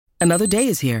Another day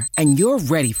is here, and you're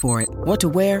ready for it. What to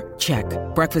wear? Check.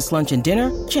 Breakfast, lunch, and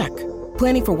dinner? Check.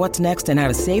 Planning for what's next and how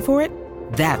to save for it?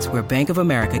 That's where Bank of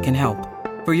America can help.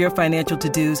 For your financial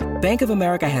to-dos, Bank of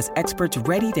America has experts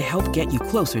ready to help get you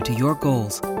closer to your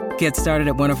goals. Get started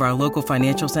at one of our local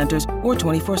financial centers or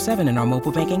 24/7 in our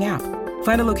mobile banking app.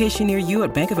 Find a location near you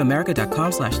at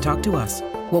bankofamerica.com/talktous.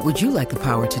 What would you like the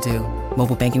power to do?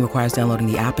 Mobile banking requires downloading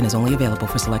the app and is only available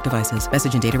for select devices.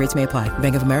 Message and data rates may apply.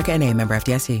 Bank of America N.A., member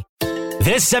FDIC.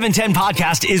 This 710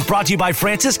 podcast is brought to you by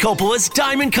Francis Coppola's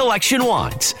Diamond Collection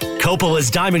Wines.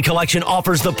 Coppola's Diamond Collection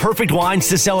offers the perfect wines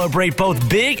to celebrate both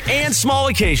big and small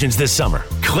occasions this summer.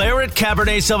 Claret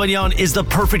Cabernet Sauvignon is the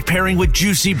perfect pairing with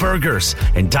juicy burgers.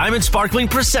 And Diamond Sparkling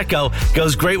Prosecco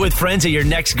goes great with friends at your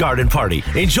next garden party.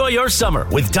 Enjoy your summer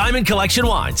with Diamond Collection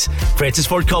Wines. Francis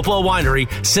Ford Coppola Winery,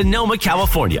 Sonoma,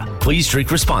 California. Please drink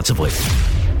responsibly.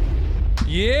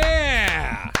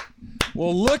 Yeah!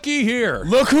 Well, looky here.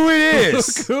 Look who it is.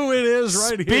 Look who it is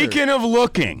right here. Speaking of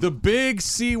looking. The big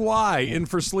CY in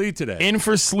for Slee today. In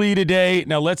for Slee today.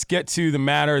 Now let's get to the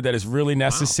matter that is really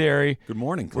necessary. Wow. Good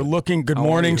morning, Clint. We're looking. Good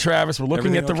morning, Travis. We're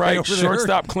looking at the right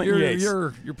shortstop, Clinton Yates.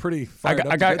 You're pretty I fired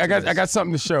up. got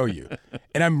something to show you.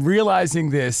 And I'm realizing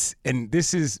this, and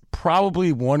this is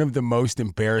probably one of the most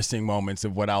embarrassing moments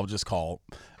of what I'll just call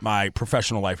my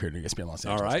professional life here at ESPN Los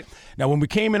Angeles. All right. Now, when we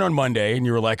came in on Monday and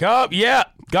you were like, oh, yeah,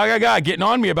 getting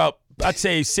on me about, I'd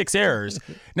say, 6 errors.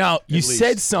 Now, you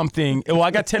said something. Well, I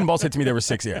got 10 balls hit to me. There were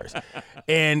 6 errors.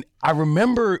 And I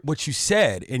remember what you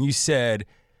said, and you said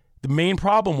the main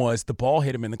problem was the ball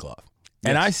hit him in the glove. Yes.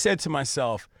 And I said to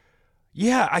myself,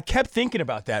 yeah, I kept thinking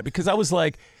about that because I was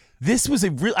like,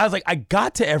 I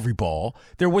got to every ball.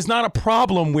 There was not a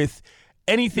problem with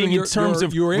anything in terms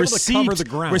of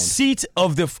receipt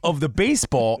of the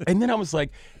baseball. And then I was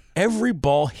like, every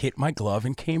ball hit my glove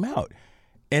and came out.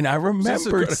 And I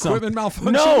remembered something. Equipment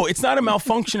malfunction? No, it's not a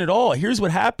malfunction at all. Here's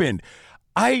what happened.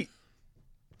 I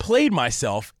played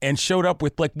myself and showed up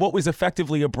with like what was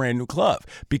effectively a brand new glove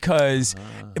because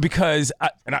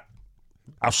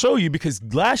I'll show you because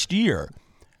last year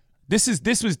this is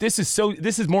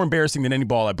more embarrassing than any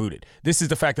ball I booted. This is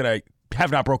the fact that I have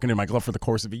not broken in my glove for the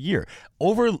course of a year.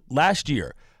 Over last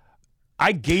year,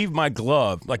 I gave my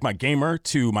glove, like my gamer,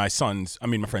 to my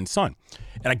friend's son.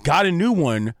 And I got a new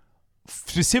one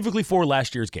specifically for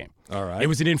last year's game. All right. It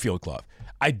was an infield glove.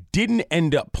 I didn't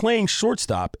end up playing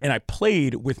shortstop, and I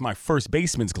played with my first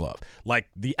baseman's glove, like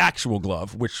the actual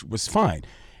glove, which was fine.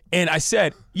 And I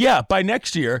said, yeah, by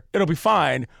next year, it'll be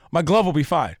fine. My glove will be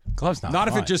fine. Glove's not fine.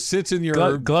 If it just sits in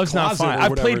your glove's not fine.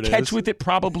 I've played catch with it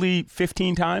probably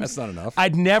 15 times. That's not enough.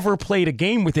 I'd never played a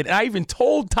game with it. And I even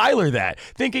told Tyler that,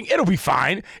 thinking it'll be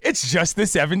fine. It's just the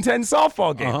 7-10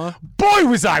 softball game. Uh-huh. Boy,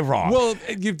 was I wrong. Well,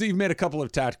 you've made a couple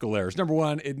of tactical errors. Number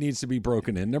one, it needs to be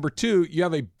broken in. Number two, you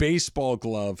have a baseball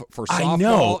glove for softball. I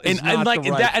know. And like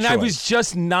that, and I was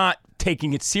just not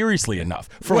taking it seriously enough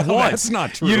for once. That's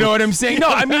not true. You know what I'm saying? No,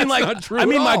 I mean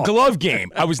my all. Glove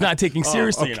game. I was not taking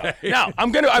seriously okay. enough.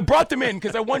 Now I brought them in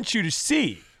because I want you to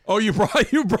see. Oh, you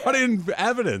brought in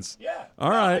evidence. Yeah.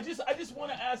 All right. I just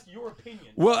want to ask your opinion.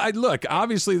 Well, look.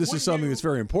 Obviously, this is something that's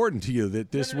very important to you.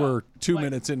 That we're 2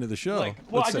 minutes into the show.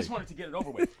 I just wanted to get it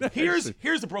over with. Here's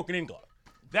the broken in glove.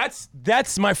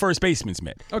 That's my first baseman's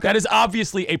mitt. Okay. That is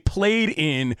obviously a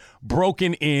played-in,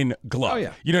 broken-in glove. Oh,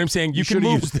 yeah. You know what I'm saying? You can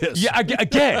use this. Yeah,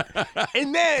 again.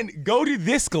 And then go to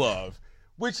this glove,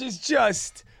 which is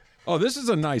just... Oh, this is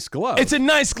a nice glove. It's a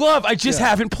nice glove. I just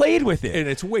haven't played with it. And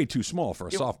it's way too small for a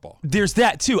softball. There's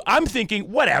that, too. I'm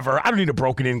thinking, whatever. I don't need a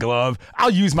broken-in glove. I'll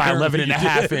use my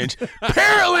 11.5 inch.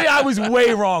 Apparently, I was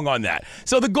way wrong on that.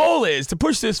 So the goal is to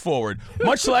push this forward,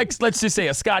 much like, let's just say,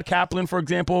 a Scott Kaplan, for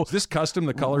example. Is this custom,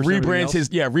 the colors?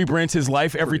 Rebrands his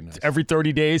life every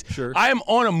 30 days. Sure. I am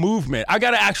on a movement. I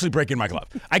got to actually break in my glove.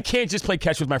 I can't just play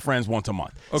catch with my friends once a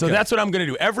month. Okay. So that's what I'm going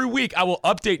to do. Every week, I will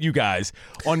update you guys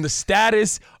on the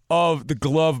status of the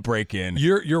glove break-in.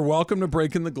 You're welcome to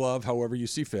break in the glove however you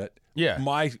see fit. Yeah.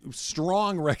 My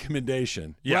strong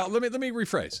recommendation. Yeah. Well, let me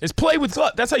rephrase. It's play with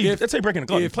glove. That's how you break in a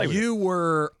glove.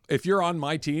 If you're on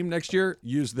my team next year,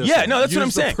 use this. Yeah, one. no, that's use what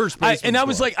I'm saying. I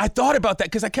was glove. like, I thought about that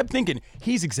because I kept thinking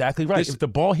he's exactly right. If the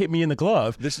ball hit me in the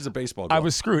glove, this is a baseball glove. I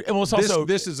was screwed. And it's also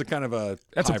this is a kind of a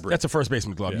hybrid. That's a first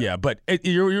baseman glove. Yeah, but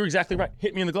you're exactly right.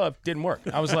 Hit me in the glove, didn't work.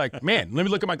 I was like, man, let me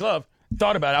look at my glove.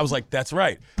 Thought about it. I was like, that's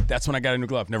right. That's when I got a new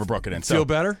glove. Never broke it in. So, feel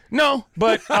better? No,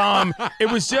 but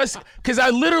it was just because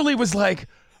I literally was like,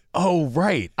 oh,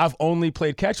 right. I've only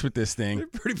played catch with this thing. You're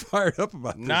pretty fired up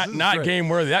about this. Not game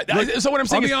worthy. So what I'm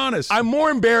saying I'll be honest. I'm more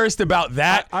embarrassed about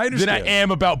that than I understand.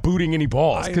 am about booting any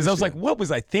balls. Because I was like, what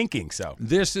was I thinking? So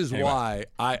this is why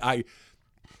I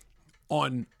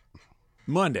on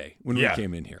Monday when we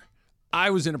came in here, I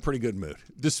was in a pretty good mood,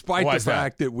 despite the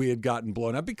fact that we had gotten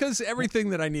blown up, because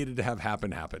everything that I needed to have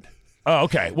happen happened. Oh,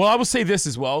 okay. Well, I will say this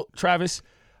as well, Travis.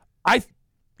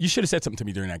 You should have said something to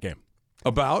me during that game.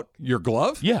 About your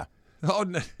glove? Yeah. Oh,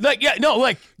 no.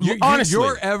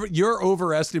 Honestly. You're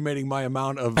overestimating my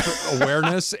amount of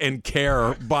awareness and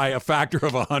care by a factor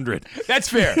of 100. That's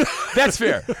fair. That's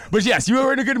fair. But yes, you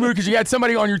were in a good mood because you had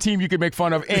somebody on your team you could make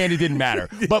fun of, and it didn't matter.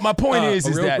 But my point is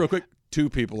that real quick, two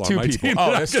people on my team.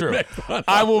 Oh, that's true.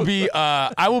 I will be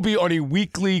on a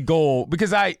weekly goal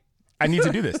because I need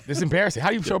to do this. This is embarrassing. How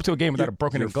do you show up to a game without a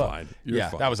broken glove? Fine.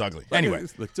 Fine. That was ugly. Anyway.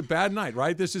 It's a bad night,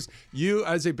 right? This is, you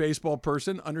as a baseball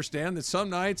person understand that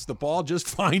some nights the ball just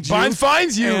finds you.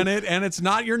 Finds you. And it's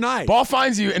not your night. Ball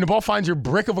finds you, and the ball finds your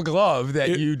brick of a glove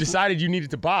that you decided you needed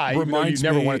to buy, even though you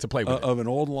never wanted to play with it. Of an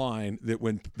old line that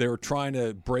when they were trying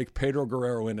to break Pedro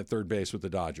Guerrero in at third base with the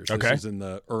Dodgers. Okay. This is in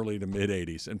the early to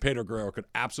mid-'80s. And Pedro Guerrero could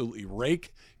absolutely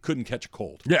rake, couldn't catch a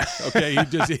cold. Yeah. Okay,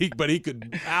 but he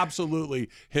could absolutely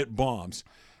hit bombs.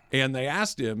 And they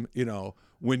asked him,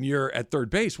 when you're at third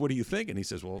base, what do you think? And he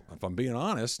says, well, if I'm being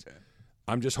honest,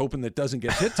 I'm just hoping that doesn't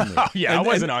get hit to me. I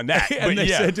wasn't on that. And they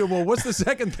said to him, well, what's the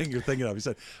second thing you're thinking of? He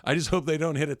said, I just hope they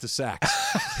don't hit it to Sachs.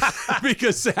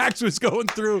 Because Sachs was going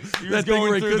through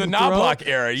the knob-block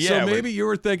era. Yeah, so maybe you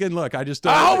were thinking, look, I just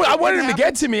don't. I wanted him to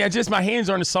get to me. My hands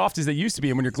aren't as soft as they used to be.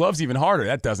 And when your glove's even harder,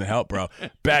 that doesn't help, bro.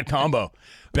 Bad combo.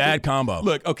 Bad combo.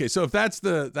 Look, okay, so if that's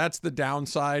the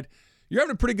downside, you're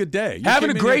having a pretty good day. Having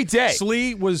a great day.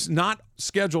 Slee was not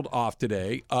scheduled off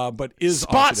today, but is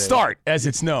spot off today. Start, as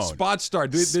it's known. Spot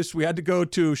start. This we had to go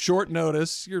to short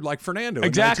notice. You're like Fernando.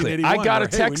 Exactly. I got a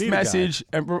text message,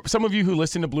 and some of you who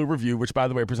listen to Blue Review, which by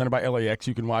the way, presented by LAX,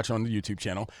 you can watch on the YouTube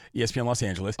channel, ESPN Los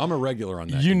Angeles. I'm a regular on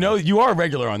that. You are a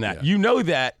regular on that. Yeah. You know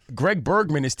that Greg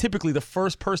Bergman is typically the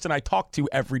first person I talk to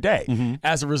every day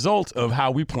as a result of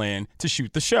how we plan to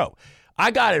shoot the show.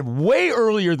 I got it way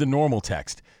earlier than normal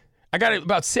text. I got it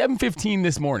about 7:15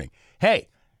 this morning. Hey,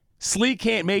 Slee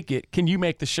can't make it. Can you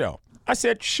make the show? I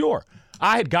said, sure.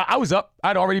 I was up.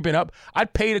 I'd already been up.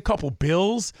 I'd paid a couple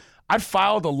bills. I'd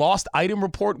filed a lost item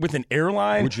report with an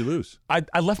airline. What'd you lose?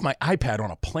 I left my iPad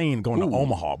on a plane going to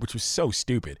Omaha, which was so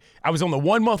stupid. I was on the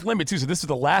 1 month limit too, so this was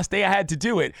the last day I had to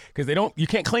do it because you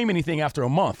can't claim anything after a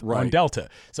month on Delta.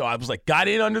 So I was like, got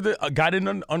in under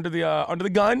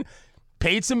the gun,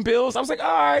 paid some bills. I was like, all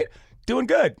right, doing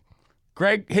good.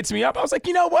 Greg hits me up. I was like,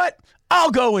 you know what? I'll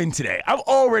go in today. I've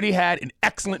already had an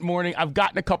excellent morning. I've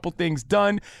gotten a couple things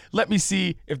done. Let me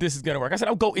see if this is going to work. I said,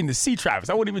 I'll go in to see Travis.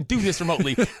 I wouldn't even do this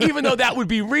remotely, even though that would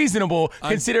be reasonable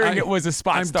considering it was a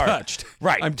spot start. I'm touched.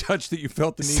 Right. I'm touched that you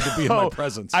felt the need to be in my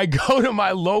presence. I go to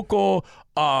my local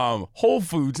Whole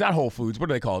Foods, not Whole Foods. What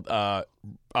are they called?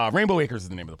 Rainbow Acres is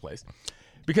the name of the place.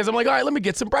 Because I'm like, all right, let me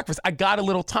get some breakfast. I got a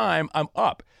little time. I'm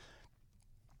up.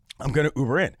 I'm going to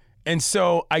Uber in. And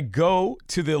so I go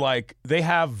to they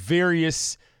have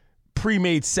various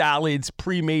pre-made salads,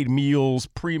 pre-made meals,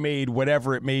 pre-made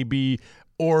whatever it may be,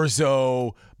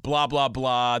 orzo, blah, blah,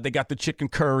 blah. They got the chicken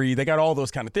curry. They got all those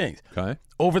kind of things. Okay.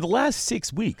 Over the last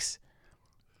 6 weeks,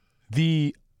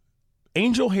 the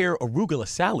angel hair arugula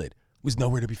salad was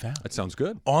nowhere to be found. That sounds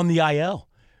good. On the IL.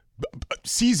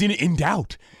 Season in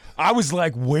doubt. I was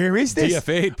like, where is this?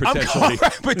 DFA'd potentially.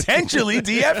 Potentially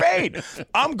DFA'd.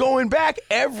 I'm going back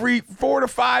every 4 to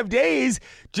 5 days,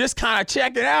 just kind of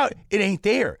checking out. It ain't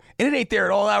there. And it ain't there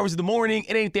at all hours of the morning.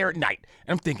 It ain't there at night.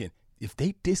 And I'm thinking, if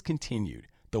they discontinued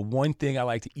the one thing I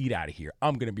like to eat out of here,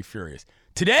 I'm going to be furious.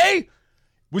 Today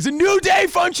was a new day,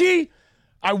 Funchy.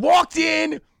 I walked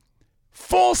in,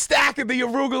 full stack of the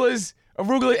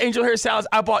arugula angel hair salads.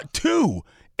 I bought 2,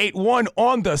 ate 1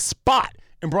 on the spot,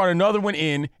 and brought another one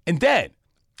in. And then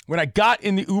when I got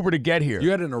in the Uber to get here,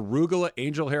 you had an arugula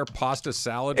angel hair pasta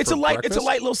salad. It's for a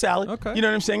light little salad. Okay. You know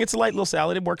what I'm saying? It's a light little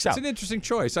salad. It works out. It's an interesting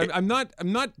choice. I'm not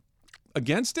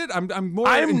against it. I'm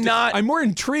more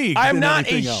intrigued. I'm than not a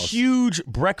anything else. huge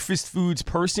breakfast foods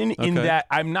person in that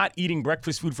I'm not eating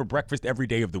breakfast food for breakfast every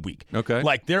day of the week. Okay.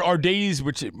 Like there are days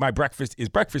which my breakfast is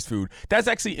breakfast food. That's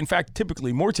actually, in fact,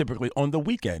 more typically on the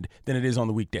weekend than it is on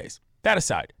the weekdays. That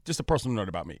aside, just a personal note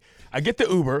about me. I get the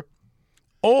Uber,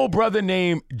 old brother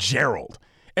named Gerald.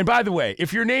 And by the way,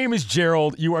 if your name is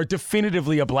Gerald, you are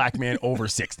definitively a black man over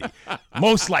 60.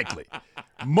 Most likely.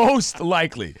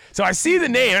 So I see the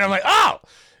name and I'm like, oh,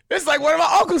 this is like one of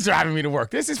my uncles driving me to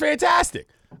work. This is fantastic.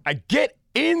 I get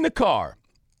in the car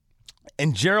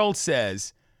and Gerald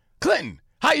says, Clinton,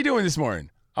 how you doing this morning?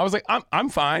 I was like, I'm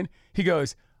fine. He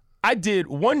goes, I did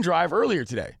one drive earlier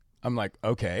today. I'm like,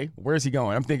 okay, where's he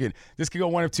going? I'm thinking this could go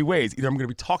one of two ways. Either I'm going to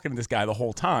be talking to this guy the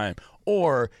whole time,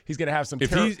 or he's going to have some.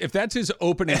 If that's his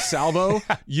opening salvo,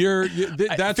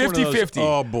 that's 50-50.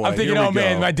 Oh boy, I'm thinking, oh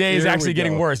man, my day is actually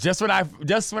getting worse. Just when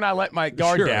I let my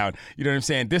guard down, you know what I'm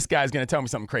saying? This guy's going to tell me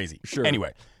something crazy. Sure.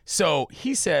 Anyway, so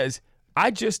he says,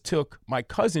 I just took my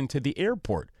cousin to the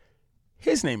airport.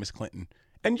 His name is Clinton,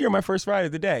 and you're my first ride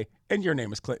of the day, and your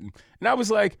name is Clinton. And I was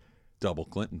like, double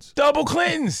Clintons.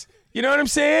 You know what I'm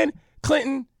saying?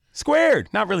 Clinton squared.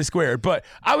 Not really squared, but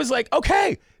I was like,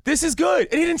 okay, this is good.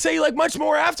 And he didn't say like much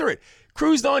more after it.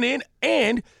 Cruised on in,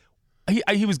 and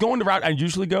he was going the route I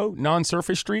usually go,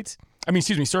 surface streets,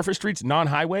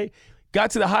 non-highway.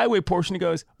 Got to the highway portion, he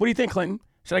goes, what do you think, Clinton?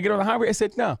 Should I get on the highway? I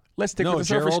said, no, let's take the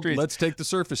surface streets. Let's take the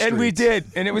surface streets. And we did,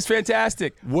 and it was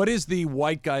fantastic. What is the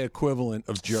white guy equivalent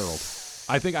of Gerald?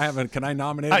 I think I haven't. Can I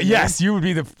nominate him? Yes, you would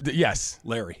be yes.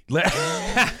 Larry.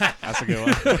 That's a good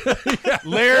one.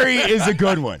 Larry is a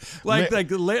good one. Larry,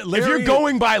 if you're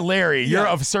going by Larry, you're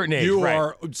of a certain age. You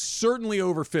are certainly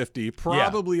over 50,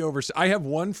 probably over. I have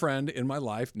one friend in my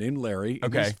life named Larry.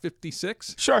 Okay. He's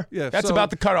 56. Sure. Yeah. That's about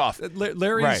the cutoff.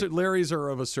 Larry's are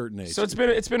of a certain age. So it's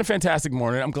been a fantastic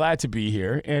morning. I'm glad to be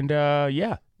here, and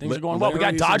things are going well. We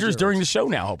got Dodgers during the show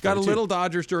now, hopefully. Got a little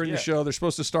Dodgers during the show. They're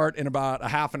supposed to start in about a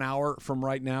half an hour from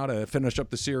right now to finish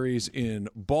up the series in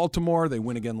Baltimore. They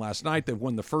win again last night. They've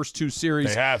won the first two series.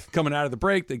 They have. Coming out of the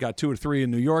break. They got 2 or 3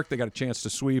 in New York. They got a chance to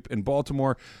sweep in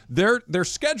Baltimore. Their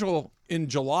schedule in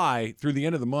July through the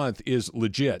end of the month is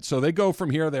legit. So they go from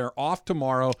here. They're off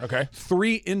tomorrow. Okay.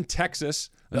 3 in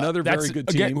Texas. Another very good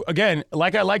team. Again,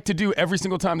 like I like to do every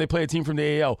single time they play a team from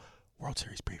the AL. World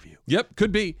Series preview. Yep,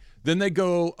 could be. Then they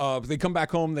go. They come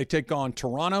back home. They take on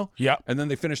Toronto. Yep. And then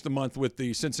they finish the month with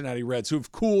the Cincinnati Reds,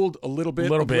 who've cooled a little bit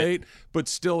late, but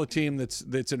still a team that's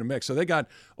in a mix. So they got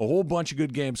a whole bunch of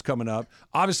good games coming up.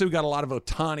 Obviously, we got a lot of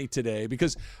Ohtani today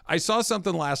because I saw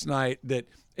something last night that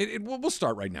we'll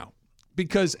start right now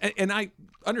because and I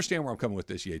understand where I'm coming with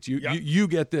this, Yates. You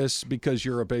get this because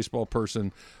you're a baseball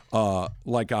person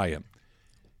like I am.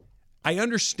 I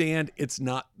understand it's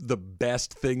not the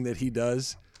best thing that he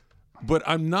does, but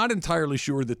I'm not entirely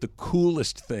sure that the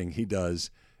coolest thing he does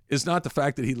is not the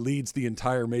fact that he leads the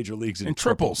entire major leagues in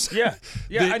triples. Yeah.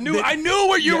 I knew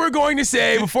what you were going to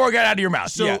say before it got out of your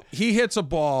mouth. So he hits a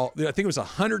ball, I think it was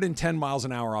 110 miles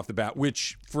an hour off the bat,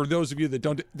 which for those of you that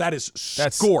don't, that's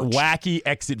scorched. Wacky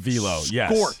exit velo.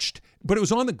 Scorched. But it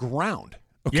was on the ground.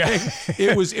 Okay.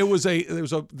 Yeah.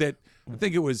 I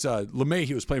think it was LeMay.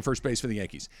 He was playing first base for the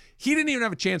Yankees. He didn't even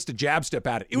have a chance to jab step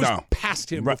at it. It was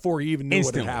past him before he even knew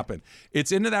what had happened.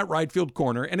 It's into that right field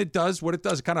corner, and it does what it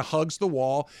does. It kind of hugs the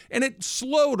wall, and it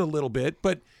slowed a little bit,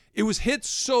 but it was hit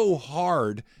so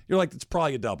hard, you're like, it's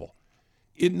probably a double.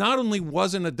 It not only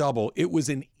wasn't a double, it was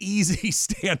an easy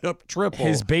stand-up triple.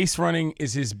 His base running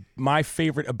is my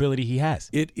favorite ability he has.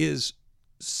 It is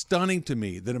stunning to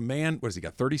me that a man, what has he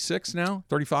got, 36 now?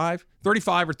 35?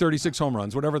 35 or 36 home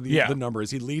runs, whatever the number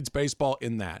is. He leads baseball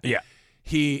in that. Yeah.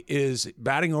 He is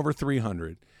batting over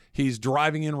 300. He's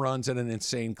driving in runs at an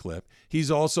insane clip. He's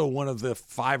also one of the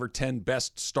 5 or 10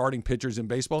 best starting pitchers in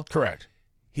baseball. Correct.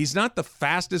 He's not the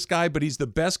fastest guy, but he's the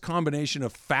best combination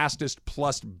of fastest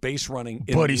plus base running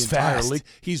in the entire league.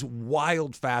 He's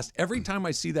wild fast. Every time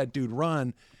I see that dude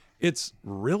run, it's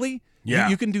really? Yeah.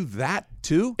 You can do that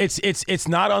too? It's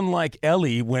not unlike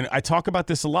Ellie when I talk about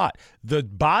this a lot. The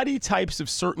body types of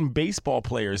certain baseball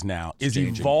players now is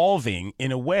evolving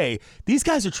in a way. These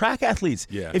guys are track athletes.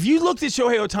 Yeah. If you looked at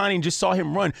Shohei Ohtani and just saw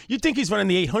him run, you'd think he's running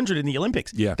the 800 in the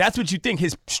Olympics. Yeah. That's what you think.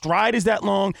 His stride is that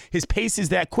long, his pace is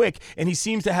that quick, and he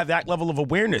seems to have that level of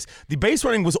awareness. The base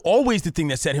running was always the thing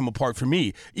that set him apart for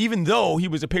me, even though he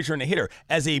was a pitcher and a hitter.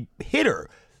 As a hitter,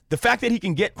 the fact that he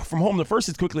can get from home to first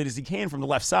as quickly as he can from the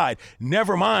left side,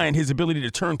 never mind his ability to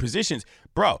turn positions.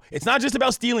 Bro, it's not just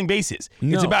about stealing bases.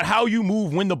 No. It's about how you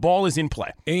move when the ball is in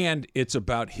play. And it's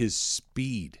about his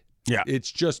speed. Yeah. It's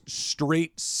just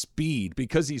straight speed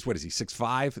because he's,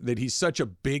 6'5", that he's such a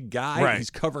big guy. Right. He's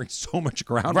covering so much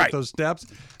ground with those steps.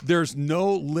 There's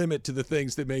no limit to the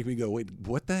things that make me go, wait,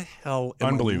 what the hell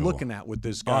am I looking at with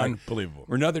this guy? Unbelievable.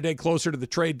 We're another day closer to the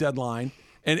trade deadline.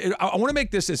 And I want to make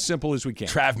this as simple as we can.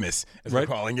 Travmas, as we're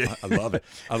calling it. I love it.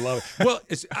 Well,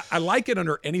 I like it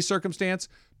under any circumstance,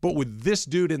 but with this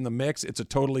dude in the mix, it's a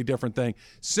totally different thing.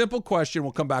 Simple question.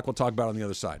 We'll come back. We'll talk about it on the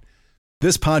other side.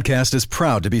 This podcast is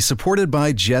proud to be supported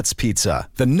by Jets Pizza,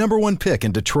 the #1 pick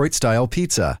in Detroit-style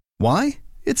pizza. Why?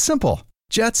 It's simple.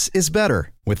 Jets is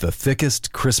better. With the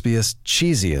thickest, crispiest,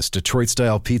 cheesiest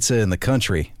Detroit-style pizza in the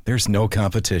country, there's no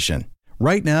competition.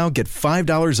 Right now, get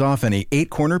 $5 off any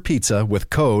 8-corner pizza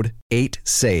with code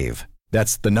 8SAVE.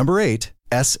 That's the number 8,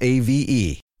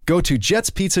 SAVE. Go to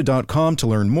jetspizza.com to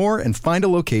learn more and find a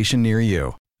location near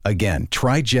you. Again,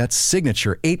 try Jet's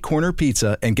signature 8-corner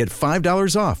pizza and get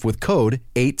 $5 off with code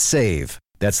 8SAVE.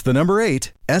 That's the number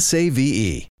 8,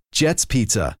 S-A-V-E. Jet's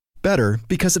Pizza. Better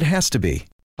because it has to be.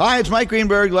 Hi, it's Mike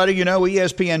Greenberg letting you know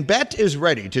ESPN Bet is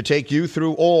ready to take you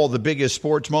through all the biggest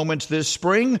sports moments this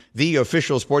spring. The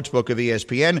official sportsbook of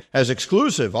ESPN has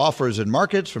exclusive offers and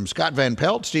markets from Scott Van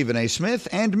Pelt, Stephen A. Smith,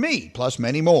 and me, plus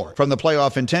many more. From the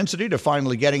playoff intensity to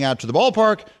finally getting out to the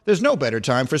ballpark, there's no better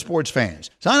time for sports fans.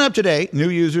 Sign up today. New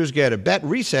users get a bet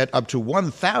reset up to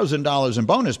 $1,000 in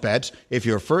bonus bets if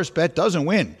your first bet doesn't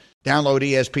win. Download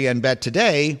ESPN Bet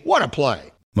today. What a play.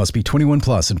 Must be 21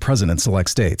 plus and present in select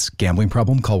states. Gambling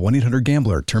problem? Call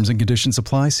 1-800-GAMBLER. Terms and conditions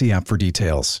apply. See app for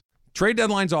details. Trade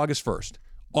deadline's August 1st.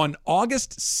 On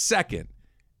August 2nd,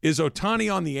 is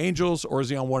Ohtani on the Angels or is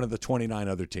he on one of the 29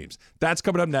 other teams? That's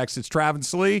coming up next. It's Travis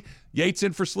Slee. Yates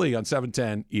in for Slee on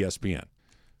 710 ESPN.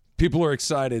 People are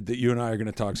excited that you and I are going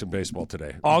to talk some baseball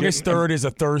today. August 3rd is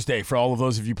a Thursday for all of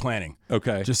those of you planning.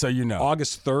 Okay. Just so you know.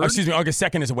 August 3rd? Excuse me, August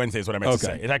 2nd is a Wednesday is what I meant to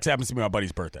say. It actually happens to be my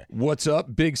buddy's birthday. What's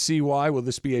up, Big CY? Will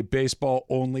this be a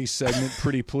baseball-only segment,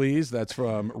 pretty please? That's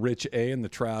from Rich A. in the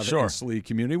Trav and Slee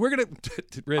community. We're going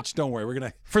to, Rich, don't worry. We're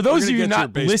going to For those of you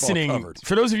not listening,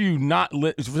 for those of you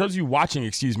watching,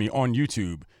 on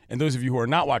YouTube, and those of you who are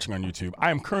not watching on YouTube,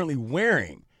 I am currently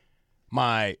wearing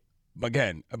my...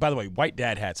 Again, by the way, white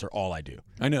dad hats are all I do.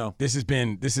 I know. This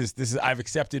is I've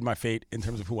accepted my fate in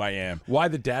terms of who I am. Why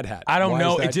the dad hat? I don't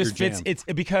know. It just fits. It's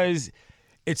because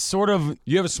it's sort of.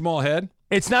 You have a small head?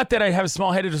 It's not that I have a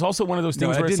small head. It is also one of those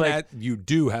things where it's like you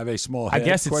do have a small head. I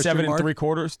guess it's 7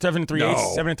 3/4, 7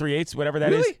 3/8, 7 3/8, whatever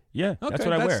that is. Yeah, okay, that's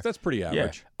what I wear. That's pretty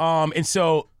average. Yeah. And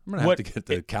so I'm gonna have to get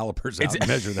the calipers out and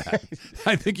measure that.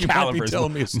 I think you might be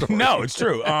telling me a story. No, it's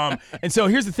true. And so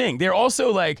here's the thing: they're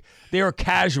also they are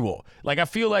casual. Like I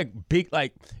feel like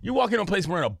you're walking to a place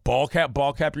wearing a ball cap.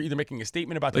 You're either making a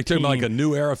statement about the team, talking about like a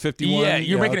new era 51. Yeah,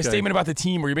 you're making a statement about the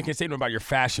team, or you're making a statement about your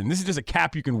fashion. This is just a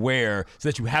cap you can wear so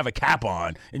that you have a cap on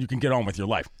and you can get on with your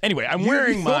life. Anyway, I'm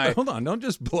wearing my. Hold on, don't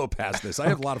just blow past this. I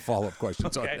have a lot of follow-up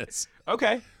questions on this.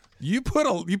 Okay. You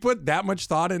put that much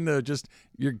thought into just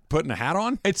you're putting a hat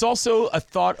on? It's also a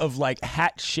thought of like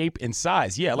hat shape and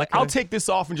size. Yeah, like I'll take this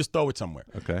off and just throw it somewhere.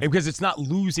 Okay. Because it's not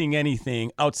losing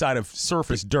anything outside of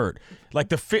surface dirt. Like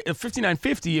the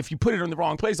 5950, if you put it in the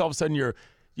wrong place, all of a sudden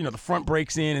the front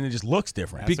breaks in and it just looks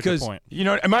different. That's a good point.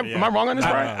 Am I wrong on this?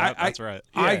 That's right.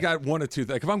 Yeah. I got one of two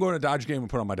things. Like if I'm going to a Dodger game, I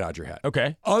put on my Dodger hat.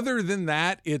 Okay. Other than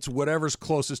that, it's whatever's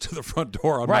closest to the front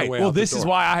door on my way out. Well, this is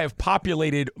why I have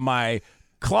populated my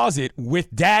closet with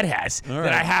dad hats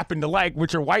that I happen to like,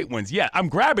 which are white ones. Yeah, I'm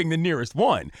grabbing the nearest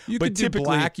one. You but could do typically,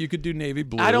 black. You could do navy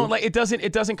blue. I don't like it.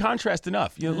 Doesn't contrast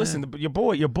enough. Listen, your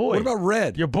boy. What about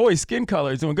red? Your boy's skin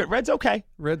color is doing good. Red's okay.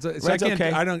 Red's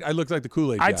okay. I look like the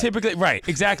Kool-Aid guy. I typically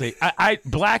exactly. I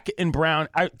black and brown.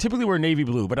 I typically wear navy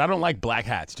blue, but I don't like black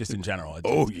hats just in general.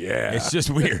 It's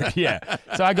just weird. Yeah.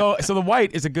 So the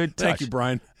white is a good touch. Thank you,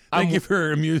 Brian. Thank you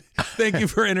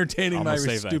for entertaining my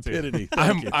stupidity.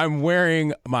 I'm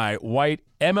wearing my white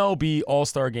MLB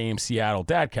All-Star Game Seattle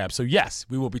dad cap. So yes,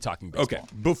 we will be talking baseball. Okay.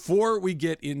 Before we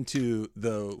get into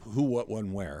the who, what,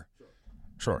 when, where.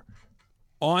 Sure.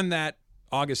 On that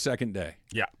August 2nd day.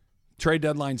 Yeah. Trade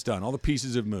deadline's done. All the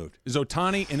pieces have moved. Is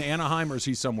Ohtani in Anaheim or is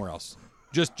he somewhere else?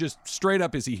 Just straight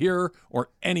up, is he here or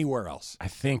anywhere else? I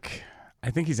think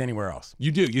he's anywhere else.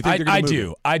 You do? You think they're going to move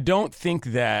him? I don't think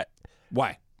that.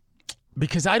 Why?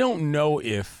 Because I don't know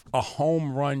if a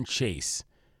home run chase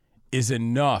is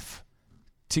enough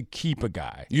to keep a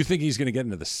guy. You think he's going to get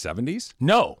into the 70s?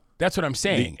 No, that's what I'm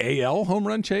saying. The AL home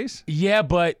run chase? Yeah,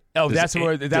 but that's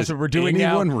what we're doing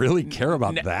now. Does anyone really care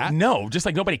about that? No, just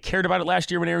like nobody cared about it last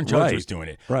year when Aaron Judge was doing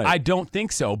it. Right. I don't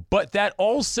think so. But that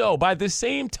also, by the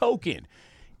same token,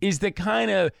 is the kind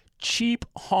of cheap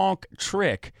honk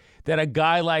trick that a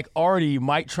guy like Artie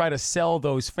might try to sell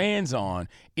those fans on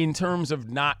in terms of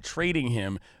not trading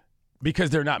him because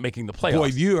they're not making the playoffs. Boy,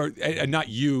 you are not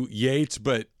you, Yates,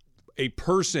 but a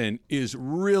person is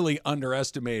really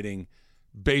underestimating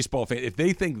baseball fans. If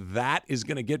they think that is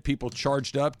going to get people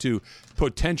charged up to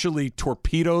potentially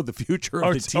torpedo the future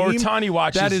of the team, Ohtani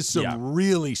watch that is some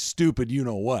really stupid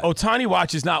you-know-what. Ohtani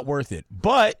watch is not worth it.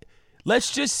 But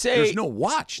let's just say there's no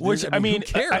watch. Who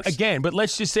cares? Again, but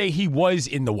let's just say he was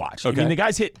in the watch. Okay. I mean,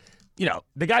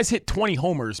 the guy's hit 20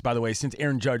 homers, by the way, since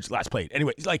Aaron Judge last played.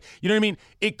 Anyway, it's like, you know what I mean?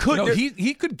 It could. No,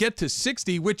 he could get to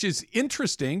 60, which is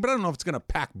interesting, but I don't know if it's going to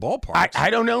pack ballparks. I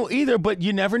don't know either, but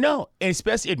you never know. And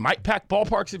especially, it might pack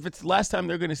ballparks if it's the last time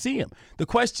they're going to see him. The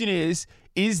question is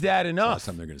Is that enough? Last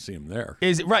time they're going to see him there.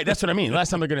 Right, that's what I mean.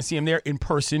 Last time they're going to see him there in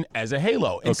person as a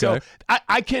Halo. And so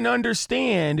I can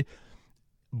understand,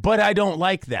 but I don't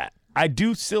like that. I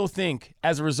do still think,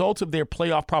 as a result of their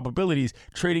playoff probabilities,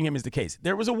 trading him is the case.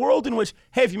 There was a world in which,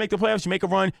 hey, if you make the playoffs, you make a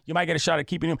run, you might get a shot at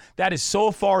keeping him. That is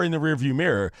so far in the rearview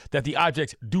mirror that the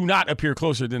objects do not appear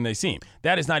closer than they seem.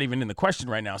 That is not even in the question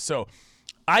right now. So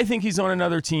I think he's on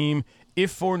another team,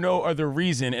 if for no other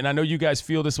reason, and I know you guys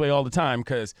feel this way all the time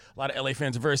because a lot of LA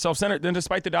fans are very self-centered, then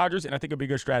despite the Dodgers, and I think it would be a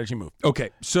good strategy move.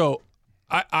 Okay, so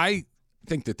I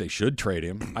think that they should trade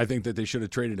him. I think that they should have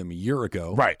traded him a year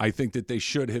ago. Right. I think that they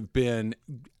should have been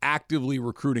actively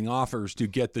recruiting offers to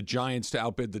get the Giants to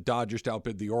outbid the Dodgers, to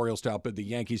outbid the Orioles, to outbid the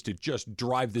Yankees, to just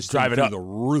drive this thing through the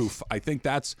roof. I think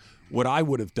that's what I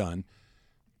would have done.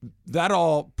 That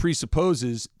all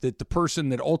presupposes that the person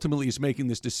that ultimately is making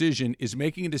this decision is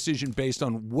making a decision based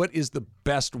on what is the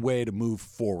best way to move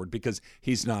forward, because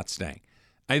he's not staying.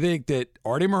 I think that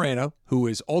Artie Moreno, who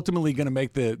is ultimately going to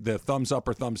make the thumbs up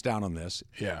or thumbs down on this,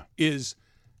 does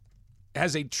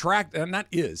have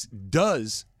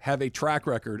a track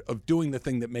record of doing the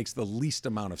thing that makes the least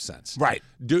amount of sense. Right.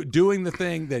 Doing the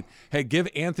thing that, hey, give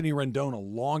Anthony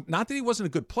Rendon not that he wasn't a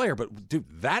good player, but dude,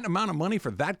 that amount of money for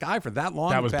that guy for that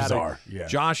long. That was bizarre. Yeah.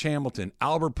 Josh Hamilton,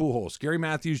 Albert Pujols, Gary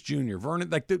Matthews Jr.,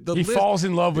 Vernon, like the he list, falls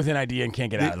in love with an idea and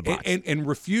can't get out of the box. And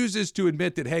refuses to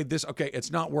admit that, hey,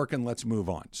 it's not working, let's move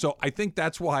on. So I think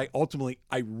that's why ultimately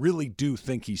I really do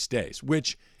think he stays,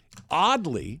 which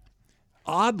oddly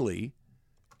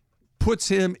puts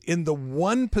him in the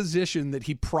one position that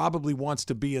he probably wants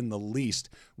to be in the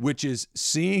least, which is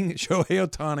seeing Shohei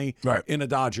Ohtani in a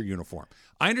Dodger uniform.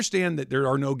 I understand that there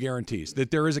are no guarantees,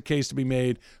 that there is a case to be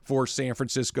made for San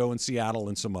Francisco and Seattle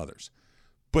and some others.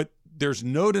 But there's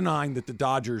no denying that the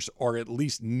Dodgers are at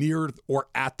least near or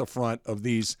at the front of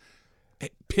these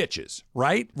pitches,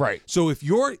 right? Right. So if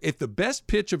the best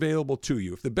pitch available to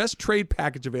you, if the best trade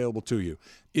package available to you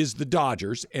is the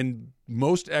Dodgers, and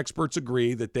most experts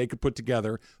agree that they could put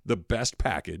together the best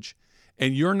package,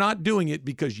 and you're not doing it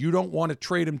because you don't want to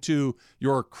trade him to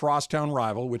your crosstown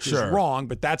rival, which is wrong,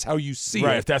 but that's how you see it.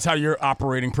 Right, if that's how your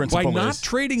operating principle is. By not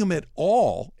trading him at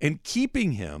all and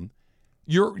keeping him,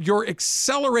 you're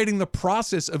accelerating the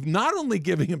process of not only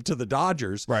giving him to the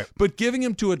Dodgers, but giving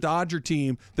him to a Dodger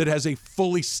team that has a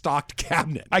fully stocked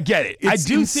cabinet. I get it. It's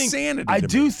insanity. I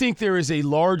do think there is a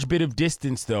large bit of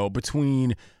distance, though,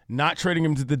 between not trading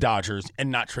him to the Dodgers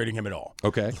and not trading him at all.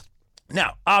 Okay.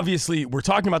 Now, obviously, we're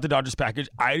talking about the Dodgers package.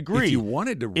 I agree. If you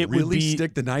wanted to really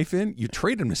stick the knife in, you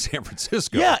trade him to San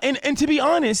Francisco. Yeah, and to be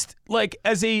honest, like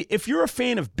if you're a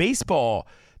fan of baseball,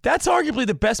 that's arguably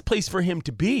the best place for him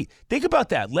to be. Think about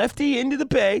that. Lefty into the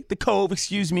Bay, the Cove,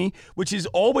 which is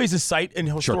always a sight in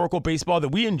historical baseball that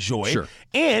we enjoy. Sure.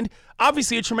 And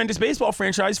obviously a tremendous baseball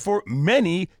franchise for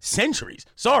many centuries.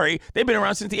 Sorry, they've been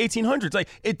around since the 1800s. Like,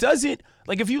 it doesn't,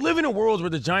 like, if you live in a world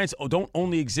where the Giants don't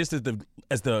only exist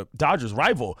as the Dodgers'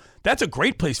 rival, that's a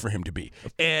great place for him to be.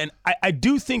 And I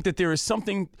do think that there is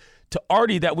something to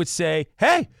Artie that would say,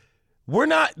 hey, we're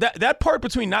not that part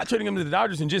between not trading him to the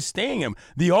Dodgers and just staying him.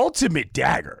 The ultimate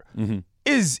dagger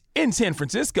is in San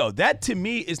Francisco. That, to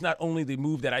me, is not only the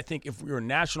move that I think, if you're a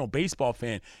national baseball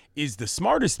fan, is the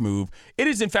smartest move. It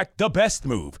is, in fact, the best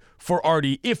move for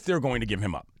Artie if they're going to give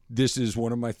him up. This is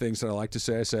one of my things that I like to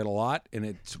say. I say it a lot, and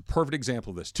it's a perfect example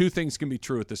of this. Two things can be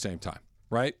true at the same time,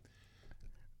 right?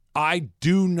 I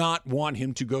do not want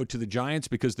him to go to the Giants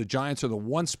because the Giants are the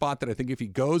one spot that I think if he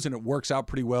goes and it works out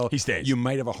pretty well, he stays. You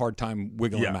might have a hard time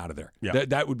wiggling him out of there. Yeah.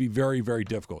 That would be very, very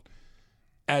difficult.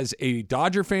 As a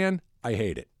Dodger fan, I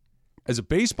hate it. As a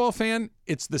baseball fan,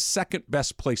 it's the second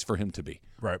best place for him to be.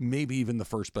 Right. Maybe even the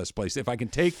first best place. If I can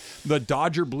take the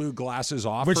Dodger blue glasses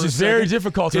off, which is very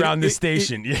difficult around this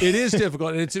station. It is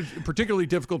difficult, and it's particularly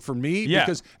difficult for me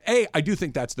because, I do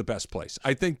think that's the best place.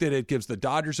 I think that it gives the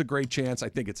Dodgers a great chance. I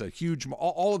think it's a huge,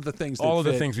 all of the things that all fit.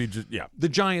 of the things The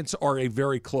Giants are a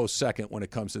very close second when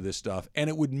it comes to this stuff, and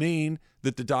it would mean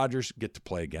that the Dodgers get to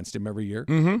play against him every year.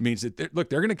 It means that, they're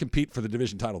going to compete for the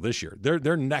division title this year.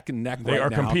 They're neck and neck They right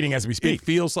are now. competing as we speak. It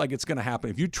feels like it's going to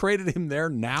happen. If you traded him there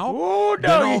now,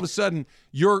 then no. all of a sudden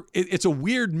it's a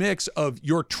weird mix of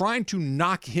you're trying to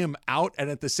knock him out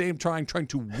and at the same time trying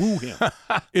to woo him.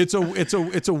 It's a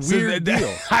weird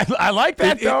deal. I like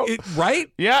that though.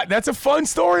 Right? Yeah, that's a fun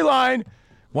storyline.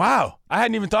 Wow, I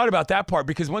hadn't even thought about that part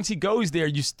because once he goes there,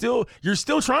 you're still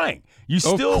trying. You're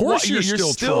still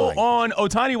on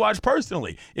Ohtani watch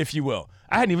personally, if you will.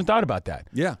 I hadn't even thought about that.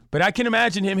 Yeah, but I can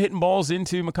imagine him hitting balls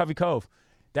into McCovey Cove.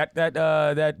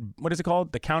 That what is it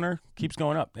called? The counter keeps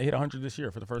going up. They hit 100 this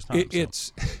year for the first time.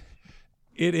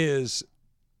 It is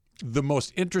the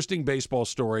most interesting baseball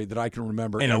story that I can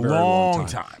remember in a a very long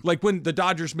time. Like when the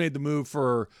Dodgers made the move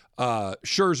for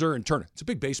Scherzer and Turner. It's a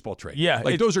big baseball trade. Yeah.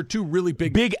 Like those are two really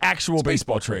big actual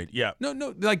baseball trade. Yeah.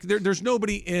 No, like there's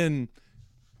nobody in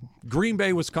Green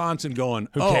Bay, Wisconsin going,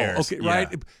 Who cares? Okay, right?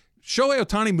 Yeah. Shohei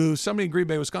Ohtani moves. Somebody in Green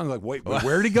Bay, Wisconsin, like, wait,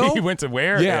 where did he go? He went to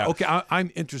where? Yeah. Okay,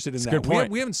 I'm interested in That's that. a good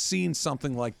point. We haven't seen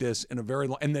something like this in a very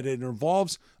long, and that it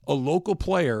involves a local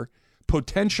player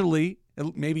potentially,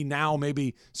 maybe now,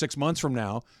 maybe 6 months from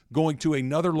now, going to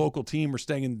another local team or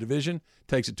staying in the division,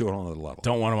 takes it to a whole other level.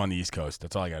 Don't want him on the East Coast.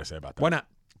 That's all I got to say about that. Why not?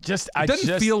 It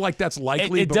doesn't feel like that's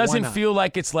likely. It but why doesn't not? feel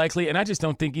like it's likely, and I just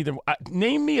don't think either.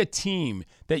 Name me a team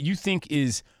that you think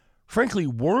is, frankly,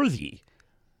 worthy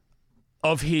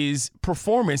of his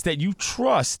performance that you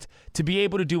trust to be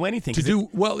able to do anything. It's an it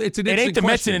interesting ain't the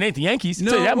Mets question. and it ain't the Yankees. I'll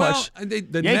No, tell you that well, much.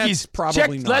 the Yankees Mets probably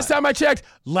checked, not. last time I checked,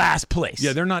 last place.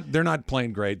 Yeah, they're not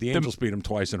playing great. The Angels beat them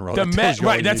twice in a row. The That tells Mets, you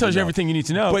all right? you That need tells to you know. everything you need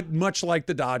to know. But much like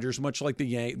the Dodgers, much like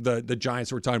the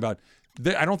Giants we're talking about,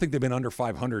 I don't think they've been under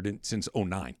 500 since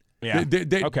 2009. Yeah.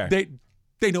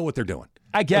 They know what they're doing.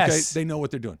 I guess. Okay? They know what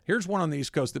they're doing. Here's one on the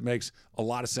East Coast that makes a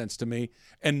lot of sense to me.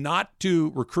 And not to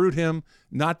recruit him,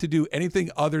 not to do anything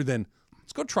other than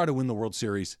let's go try to win the World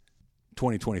Series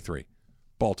 2023.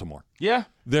 Baltimore. Yeah.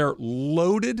 They're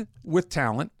loaded with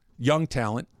talent, young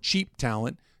talent, cheap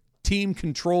talent,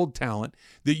 team-controlled talent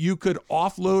that you could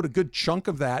offload a good chunk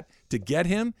of that to get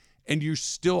him, and you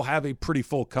still have a pretty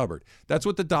full cupboard. That's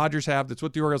what the Dodgers have. That's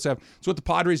what the Orioles have. It's what the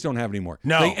Padres don't have anymore.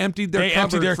 No. They emptied their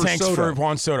tanks Soto. for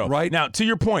Juan Soto. Right? Now, to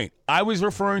your point, I was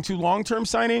referring to long-term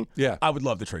signing. Yeah. I would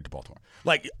love to trade to Baltimore.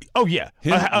 Like, oh, yeah.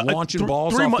 Him launching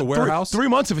balls off the warehouse? 3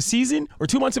 months of a season or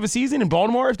 2 months of a season in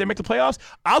Baltimore if they make the playoffs,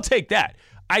 I'll take that.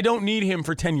 I don't need him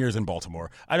for 10 years in Baltimore.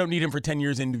 I don't need him for 10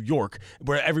 years in New York,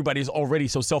 where everybody is already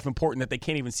so self-important that they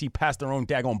can't even see past their own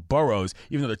daggone boroughs,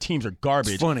 even though their teams are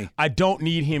garbage. It's funny. I don't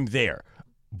need him there.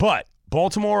 But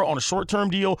Baltimore on a short-term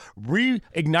deal,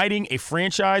 reigniting a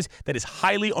franchise that is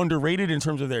highly underrated in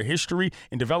terms of their history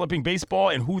in developing baseball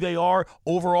and who they are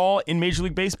overall in Major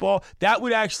League Baseball, that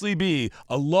would actually be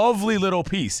a lovely little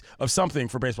piece of something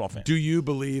for baseball fans. Do you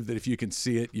believe that if you can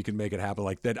see it, you can make it happen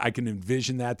like that? I can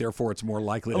envision that, therefore it's more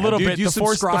likely to A little happen. bit. Do you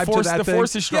subscribe to that the thing?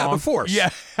 force is strong. Yeah, the force. Yeah.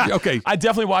 Okay. I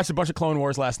definitely watched a bunch of Clone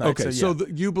Wars last night. Okay, so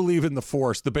you believe in the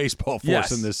force, the baseball force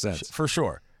yes, in this sense. For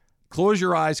sure. Close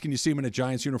your eyes. Can you see him in a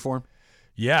Giants uniform?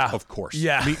 Yeah, Of course.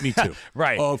 Yeah, Me too.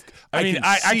 Right.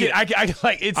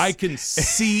 I can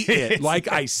see it.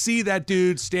 Like I see that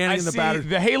dude standing in the batter.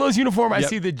 The Halos uniform. I Yep.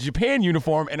 see the Japan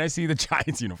uniform, and I see the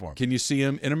Giants uniform. Can you see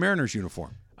him in a Mariners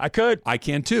uniform? I could. I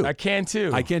can too. I can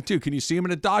too. Can you see him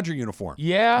in a Dodger uniform?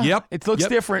 Yeah. Yep. It looks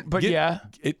different, but yeah.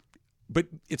 But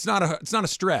it's not a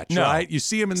stretch, No. right? You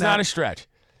see him in It's that. not a stretch.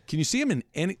 Can you see him in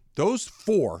any those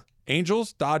four?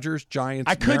 Angels, Dodgers, Giants,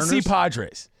 I could Mariners? see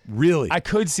Padres. Really? I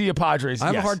could see a Padres. I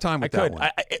have a yes. hard time with I that could. one.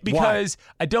 Because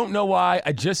I don't know why.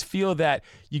 I just feel that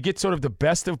you get sort of the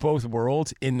best of both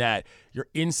worlds in that you're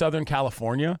in Southern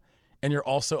California and you're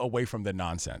also away from the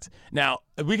nonsense. Now,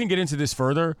 we can get into this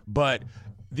further, but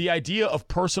the idea of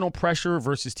personal pressure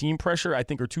versus team pressure, I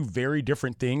think, are two very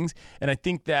different things. And I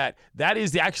think that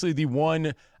is actually the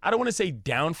one, I don't want to say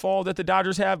downfall that the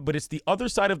Dodgers have, but it's the other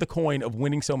side of the coin of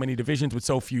winning so many divisions with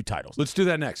so few titles. Let's do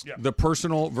that next. Yeah. The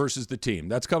personal versus the team.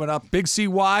 That's coming up. Big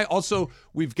CY. Also,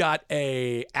 we've got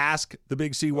a Ask the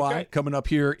Big CY coming up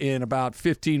here in about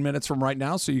 15 minutes from right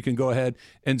now. So you can go ahead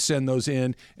and send those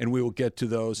in, and we will get to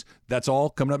those. That's all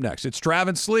coming up next. It's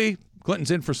Travis Slee.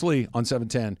 Clinton's in for Slee on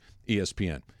 710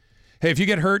 ESPN. Hey, if you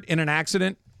get hurt in an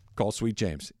accident, call Sweet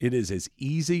James. It is as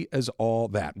easy as all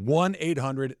that.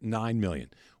 1-800-9-MILLION.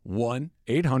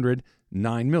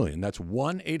 1-800-9-MILLION. That's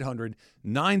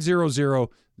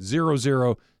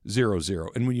 1-800-900-0000.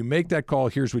 And when you make that call,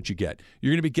 here's what you get.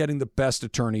 You're going to be getting the best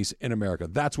attorneys in America.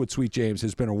 That's what Sweet James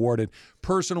has been awarded.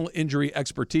 Personal injury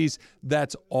expertise.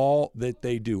 That's all that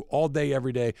they do. All day,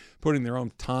 every day, putting their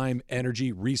own time,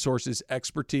 energy, resources,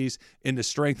 expertise into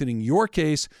strengthening your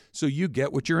case so you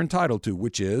get what you're entitled to,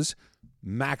 which is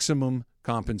maximum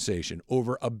compensation.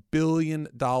 Over $1 billion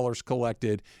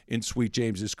collected in Sweet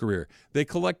James's career. They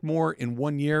collect more in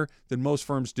 1 year than most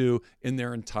firms do in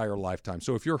their entire lifetime.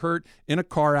 So if you're hurt in a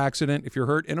car accident, if you're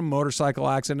hurt in a motorcycle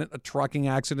accident, a trucking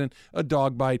accident, a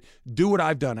dog bite, do what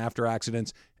I've done after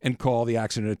accidents and call the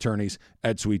accident attorneys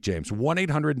at Sweet James.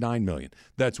 1-800-9-MILLION.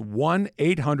 That's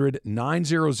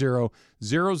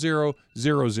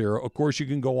 1-800-900-0000. Of course, you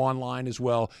can go online as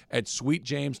well at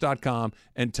sweetjames.com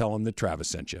and tell them that Travis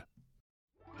sent you.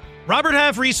 Robert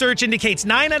Half research indicates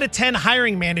 9 out of 10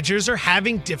 hiring managers are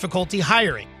having difficulty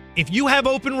hiring. If you have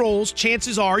open roles,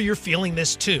 chances are you're feeling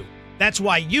this too. That's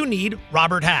why you need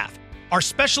Robert Half. Our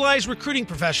specialized recruiting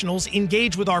professionals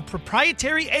engage with our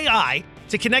proprietary AI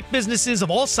to connect businesses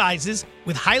of all sizes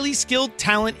with highly skilled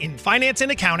talent in finance and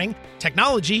accounting,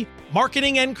 technology,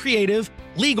 marketing and creative,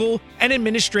 legal, and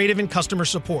administrative and customer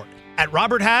support. At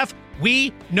Robert Half,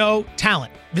 we know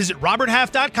talent. Visit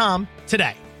roberthalf.com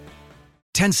today.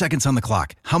 10 seconds on the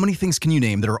clock. How many things can you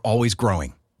name that are always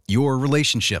growing? Your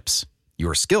relationships,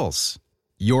 your skills,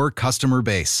 your customer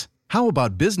base. How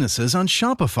about businesses on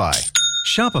Shopify?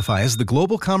 Shopify is the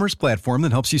global commerce platform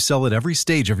that helps you sell at every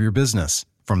stage of your business.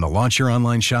 From the launch your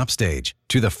online shop stage,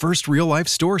 to the first real-life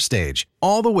store stage,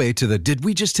 all the way to the did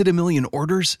we just hit a million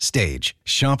orders stage,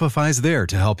 Shopify's there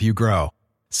to help you grow.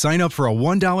 Sign up for a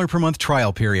 $1 per month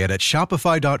trial period at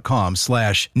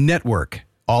shopify.com/network,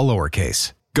 all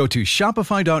lowercase. Go to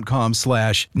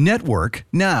shopify.com/network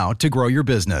now to grow your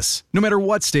business, no matter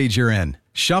what stage you're in.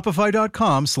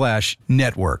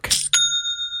 Shopify.com/network.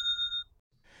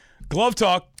 Glove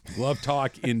talk. Glove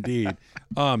talk, indeed.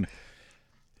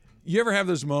 You ever have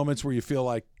those moments where you feel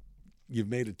like you've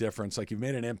made a difference, like you've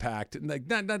made an impact, like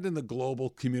not in the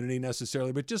global community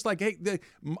necessarily, but just like, hey,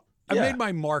 I made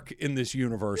my mark in this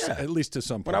universe, at least to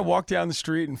some point. When I walk down the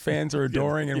street and fans are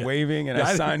adoring and waving, and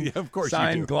I sign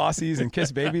glossies and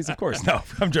kiss babies, of course. No,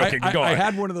 I'm joking. Go on. I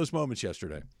had one of those moments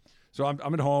yesterday. So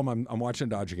I'm at home. I'm watching a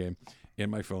Dodger game, and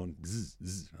my phone,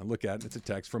 I look at it. It's a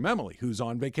text from Emily, who's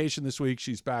on vacation this week.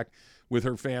 She's back with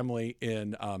her family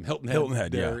in Hilton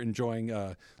Head. They're enjoying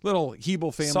a little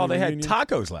Hebel family Saw they reunion. had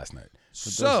tacos last night.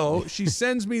 So she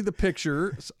sends me the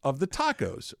pictures of the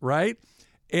tacos, right?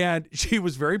 And she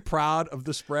was very proud of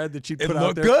the spread that she'd put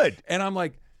out there. It looked good. And I'm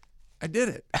like, I did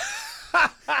it.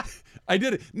 I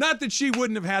did it. Not that she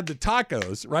wouldn't have had the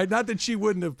tacos, right? Not that she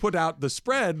wouldn't have put out the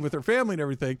spread with her family and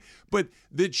everything, but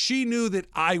that she knew that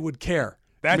I would care.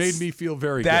 That made me feel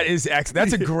very good. That is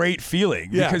excellent. That's a great feeling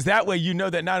because that way you know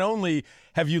that not only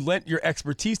have you lent your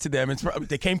expertise to them,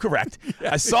 they came correct.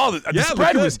 I saw that the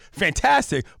spread was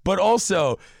fantastic, but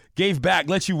also gave back,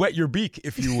 let you wet your beak,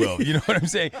 if you will. You know what I'm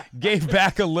saying? Gave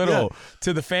back a little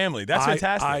to the family. That's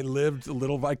fantastic. I lived a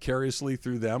little vicariously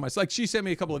through them. It's like she sent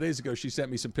me a couple of days ago, she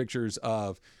sent me some pictures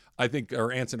of, I think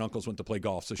her aunts and uncles went to play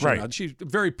golf. So she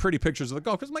very pretty pictures of the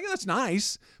golf. Because I'm like, that's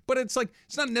nice. But it's like,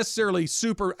 it's not necessarily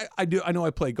super. I know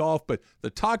I play golf, but the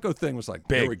taco thing was like,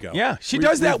 big. There we go. Yeah, she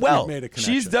does that well.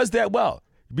 She does that well.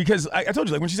 Because I told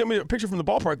you, like when she sent me a picture from the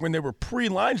ballpark when they were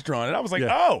pre-lines drawn, and I was like,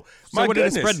 oh, my what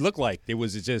goodness. did the spread look like? It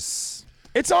was just...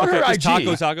 It's on her IG.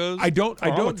 Tacos. I don't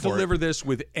deliver this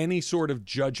with any sort of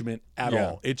judgment at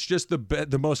all. It's just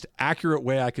the most accurate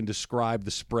way I can describe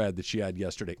the spread that she had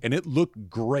yesterday, and it looked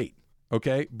great.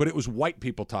 Okay, but it was white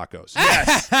people tacos.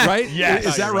 Yes, right. Yes,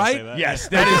 is that right? That. Yes,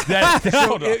 that is that.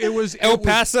 So it was El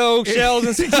Paso shells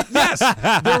and stuff. Yes,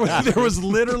 there was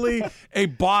literally a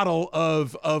bottle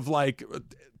of like.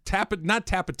 Not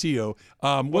Tapatio.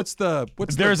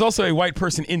 There's also a white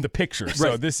person in the picture,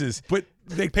 so this is. But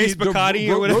Pace Bacardi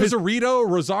or whatever. Rosarito,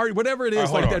 Rosario, whatever it is,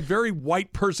 that very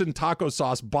white person taco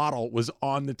sauce bottle was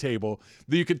on the table.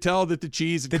 You could tell that the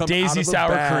cheese had come daisy out of the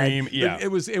sour bag. cream. Yeah, it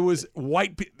was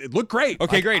white. It looked great.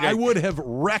 Okay, great. I would have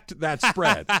wrecked that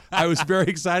spread. I was very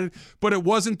excited, but it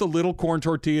wasn't the little corn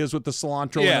tortillas with the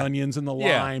cilantro and onions and the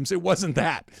limes. It wasn't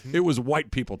that. It was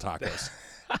white people tacos.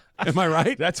 Am I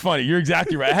right? That's funny. You're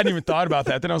exactly right. I hadn't even thought about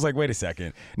that. Then I was like, wait a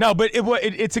second. No, but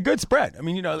it's a good spread. I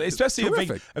mean,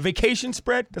 especially a vacation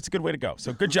spread, that's a good way to go.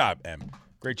 So good job, Em.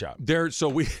 Great job. So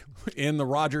we, in the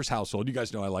Rogers household, you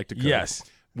guys know I like to cook. Yes.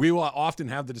 We will often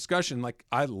have the discussion, like,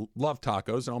 I love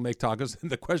tacos, and I'll make tacos. And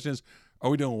the question is, are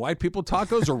we doing white people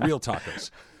tacos or real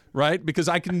tacos? Right? Because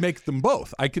I can make them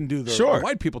both. I can do the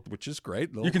white people, which is great.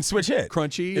 You can switch it.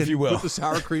 Crunchy, if you will. With the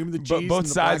sour cream and the cheese. Both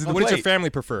sides of the plate. What does your family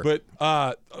prefer? But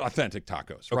authentic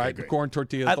tacos, right? The corn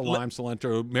tortillas, the lime,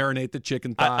 cilantro, marinate the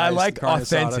chicken thighs. I like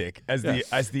authentic as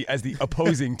the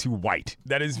opposing to white.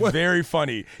 That is very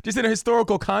funny. Just in a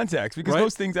historical context, because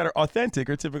most things that are authentic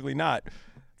are typically not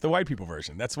the white people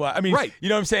version. That's why. I mean, you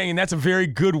know what I'm saying? And that's a very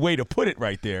good way to put it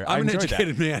right there. I'm an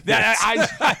educated man.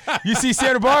 You see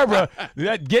Santa Barbara,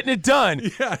 getting it done.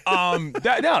 Yeah.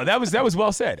 That was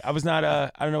well said. I was not. I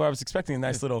don't know what I was expecting. A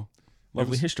nice little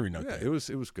lovely history note. Yeah, there. it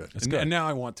was good. It's good. And now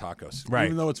I want tacos. Right.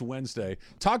 Even though it's Wednesday.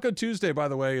 Taco Tuesday, by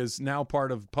the way, is now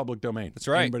part of public domain. That's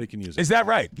right. Anybody can use it. Is that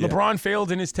right? Yeah. LeBron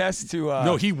failed in his test to.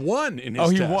 No, he won in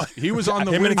his test. He won. He was on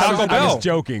the Him and winning Taco side. Bell. I was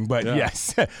joking, but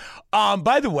yes.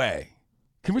 By the way,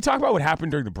 can we talk about what happened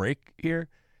during the break here?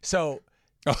 So,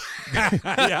 so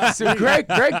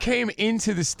Greg came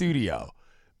into the studio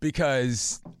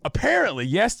because apparently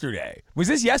yesterday, was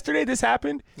this yesterday this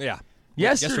happened? Yeah.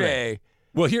 Yesterday.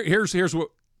 Well, here's what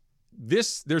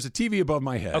there's a TV above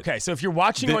my head. Okay, so if you're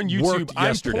watching that on YouTube, worked I'm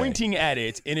yesterday. pointing at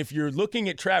it, and if you're looking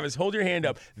at Travis, hold your hand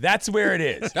up. That's where it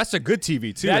is. That's a good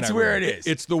TV too. That's where it is.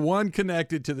 It's the one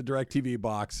connected to the DirecTV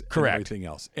box. Correct. And everything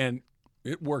else, and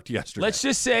it worked yesterday. Let's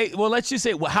just say,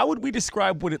 how would we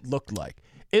describe what it looked like?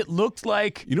 It looked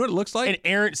like You know what it looks like? an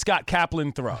errant Scott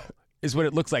Kaplan throw is what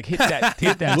it looks like. Hit that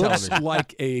Looks television.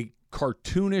 like a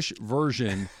cartoonish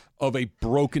version of a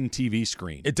broken TV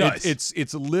screen. It does.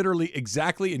 It's literally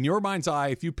exactly in your mind's eye.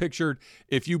 If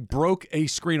you broke a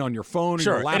screen on your phone, or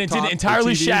Sure, your laptop, and it didn't or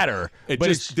entirely TV, shatter, It but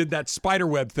just did that spider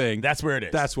web thing. That's where it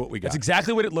is. That's what we got. That's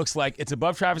exactly what it looks like. It's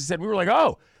above Travis' head. We were like,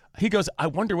 oh. He goes, I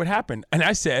wonder what happened. And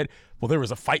I said, well, there was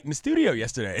a fight in the studio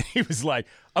yesterday. And he was like,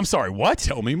 I'm sorry, what?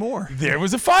 Tell me more. There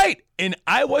was a fight. And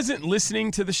I wasn't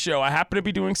listening to the show. I happened to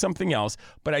be doing something else,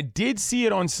 but I did see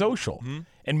it on social. Mm-hmm.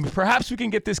 And perhaps we can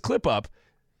get this clip up.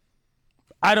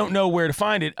 I don't know where to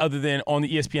find it other than on the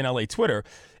ESPN LA Twitter.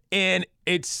 And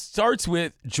it starts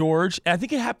with George. And I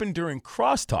think it happened during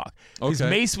crosstalk. Because Okay.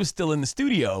 Mace was still in the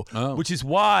studio, Oh. which is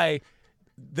why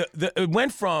it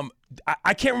went from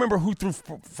I can't remember who threw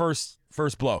first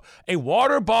blow. A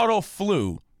water bottle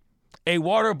flew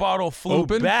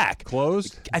Open? back.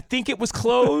 Closed? I think it was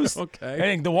closed. Okay. I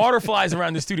think the water flies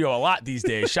around the studio a lot these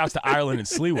days. Shouts to Ireland and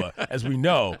Sliwa, as we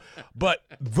know. But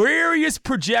various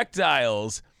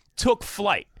projectiles took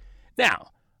flight.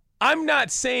 Now, I'm not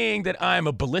saying that I'm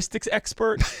a ballistics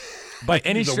expert by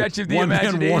any The stretch of the one-man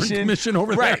imagination. Warren Commission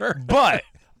over right. there. But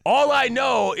all I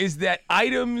know is that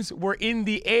items were in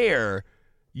the air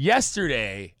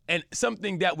yesterday, and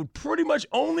something that would pretty much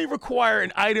only require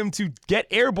an item to get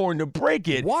airborne to break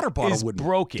it Water bottle is wouldn't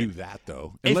broken. do that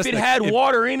though. If it had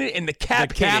water in it and the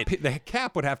cap hit it, the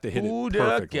cap would have to hit Ooh, it the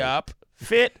perfectly. cap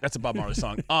fit. That's a Bob Marley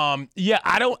song. Yeah,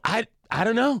 I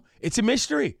don't know. It's a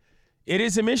mystery. It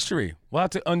is a mystery. We'll have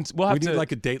to. We need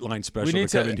like a Dateline special need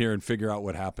to come to- in here and figure out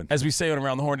what happened. as we say on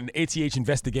Around the Horn, an ATH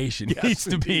investigation needs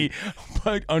to be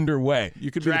put underway. You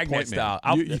could be the Dragnet point man.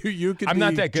 style. You could I'm be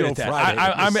not that good Joe at that. Friday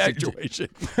I'm in at- this situation.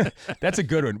 That's a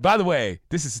good one. By the way,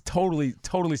 this is totally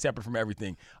separate from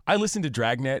everything. I listen to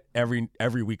Dragnet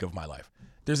every week of my life.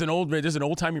 There's an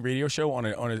old-timey radio show on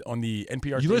the NPR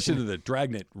You station. listen to the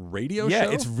Dragnet radio Yeah,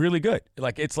 show? it's really good.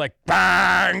 It's like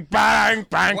bang, bang,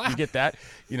 bang. You get that?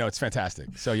 It's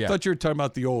fantastic. So yeah. I thought you were talking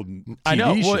about the old TV I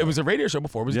know. show. Well, it was a radio show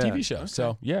before. It was a Yeah. TV show.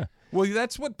 So yeah. Well,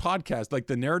 that's what podcasts, like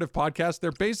the narrative podcasts,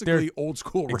 they're basically old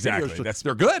school radio Exactly. shows.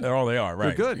 They're good. They're all they are.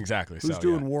 Right. They're good. Exactly. Who's So,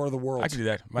 doing yeah. War of the Worlds? I can do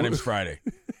that. My name is Friday.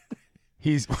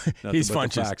 He's but fun. the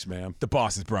facts, man. The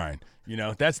boss is Brian.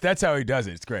 That's how he does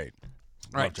it. It's great.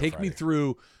 All right, Love Joe take me Friday.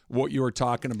 through what you were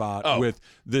talking about Oh. with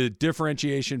the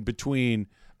differentiation between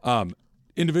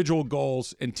individual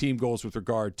goals and team goals with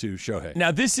regard to Shohei.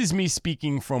 Now, this is me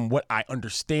speaking from what I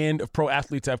understand of pro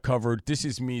athletes I've covered. This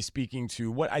is me speaking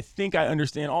to what I think I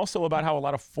understand also about how a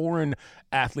lot of foreign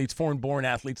born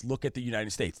athletes look at the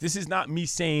United States. This is not me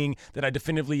saying that I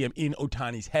definitively am in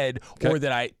Ohtani's head or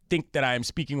that I think that I am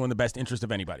speaking on the best interest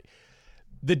of anybody.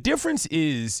 The difference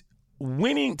is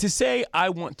winning. To say I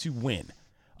want to win,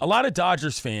 a lot of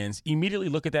Dodgers fans immediately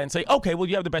look at that and say, okay, well,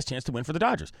 you have the best chance to win for the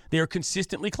Dodgers. They are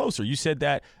consistently closer. You said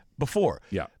that before.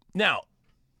 Yeah. Now,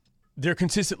 they're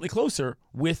consistently closer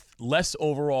with less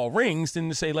overall rings than,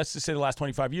 let's just say the last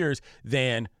 25 years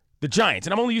than the Giants.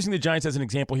 And I'm only using the Giants as an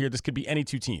example here. This could be any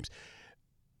two teams.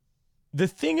 The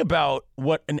thing about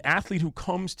what an athlete who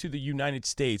comes to the United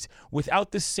States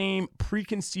without the same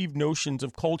preconceived notions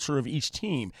of culture of each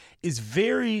team is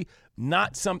very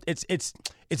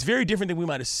it's very different than we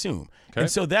might assume. Okay. And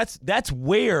so that's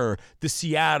where the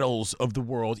Seattles of the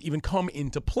world even come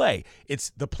into play.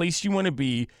 It's the place you want to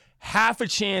be, half a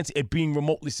chance at being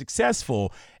remotely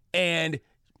successful, and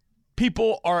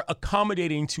people are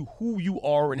accommodating to who you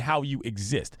are and how you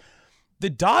exist. The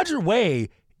Dodger way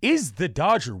is the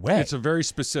Dodger way. It's a very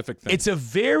specific thing. It's a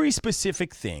very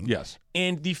specific thing. Yes.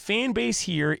 And the fan base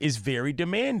here is very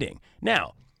demanding.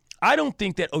 Now, I don't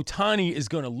think that Ohtani is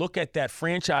going to look at that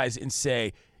franchise and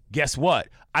say, guess what?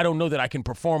 I don't know that I can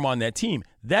perform on that team.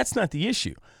 That's not the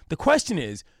issue. The question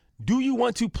is, do you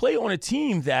want to play on a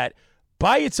team that,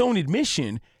 by its own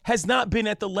admission, has not been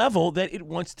at the level that it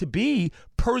wants to be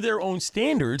per their own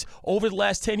standards over the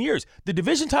last 10 years? The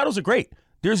division titles are great.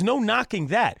 There's no knocking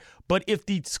that. But if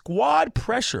the squad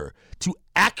pressure to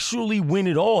actually win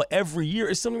it all every year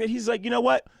is something that he's like, you know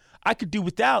what? I could do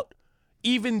without,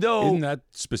 even though Isn't that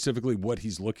specifically what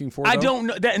he's looking for? I though? don't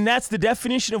know that, and that's the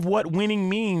definition of what winning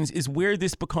means, is where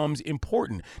this becomes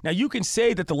important. Now, you can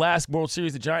say that the last World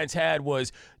Series the Giants had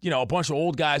was, a bunch of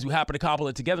old guys who happened to cobble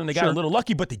it together and they got a little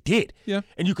lucky, but they did. Yeah.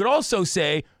 And you could also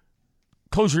say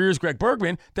close your ears, Greg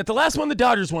Bergman, that the last one the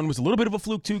Dodgers won was a little bit of a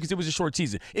fluke too because it was a short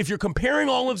season. If you're comparing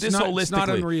all of this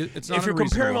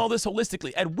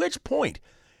holistically, at which point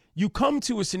you come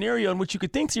to a scenario in which you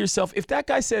could think to yourself, if that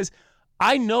guy says,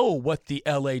 I know what the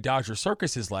LA Dodger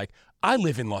circus is like. I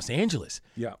live in Los Angeles.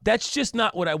 Yeah. That's just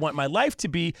not what I want my life to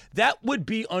be. That would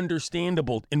be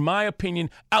understandable, in my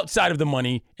opinion, outside of the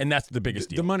money, and that's the biggest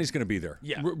deal. The money's going to be there.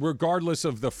 Yeah. Regardless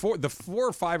of the four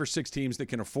or five or six teams that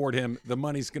can afford him, the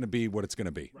money's going to be what it's going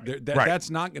to be. Right. That's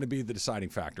not going to be the deciding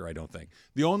factor, I don't think.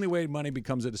 The only way money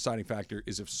becomes a deciding factor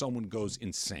is if someone goes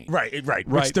insane. Right.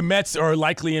 Which the Mets are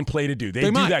likely in play to do. They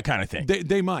do might. That kind of thing.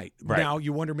 They might. Right. Now,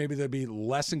 you wonder maybe they'd be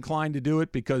less inclined to do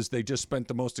it because they just spent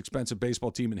the most expensive baseball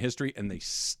team in history and they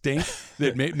stink.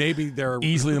 That maybe they're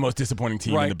easily the most disappointing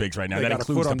team in the bigs right now. They that got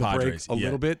includes a foot the on Padres the brake a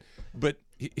little bit. But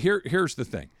here's the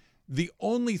thing: the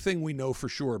only thing we know for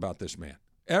sure about this man,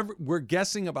 we're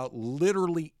guessing about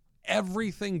literally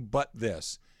everything but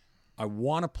this. I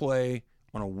want to play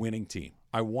on a winning team.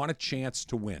 I want a chance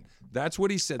to win. That's what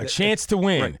he said. A chance to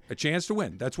win. Right, a chance to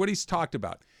win. That's what he's talked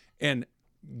about. And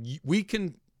we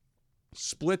can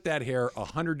split that hair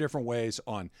 100 different ways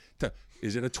on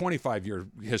is it a 25-year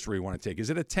history we want to take? Is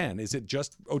it a 10? Is it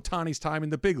just Ohtani's time in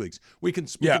the big leagues? We can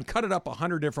cut it up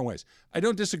 100 different ways. I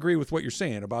don't disagree with what you're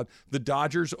saying about the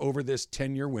Dodgers over this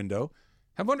 10-year window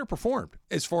have underperformed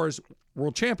as far as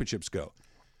world championships go.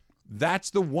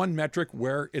 That's the one metric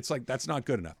where it's like that's not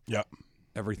good enough. Yep.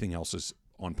 Everything else is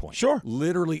on point. Sure.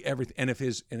 Literally everything. And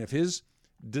if his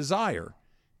desire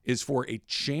is for a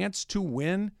chance to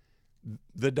win,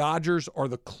 the Dodgers are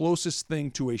the closest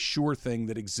thing to a sure thing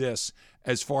that exists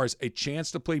as far as a chance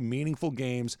to play meaningful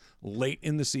games late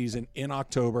in the season in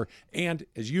October. And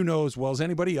as you know as well as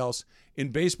anybody else, in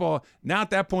baseball, now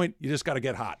at that point, you just got to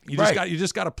get hot. You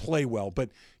just got to play well. But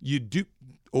you do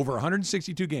over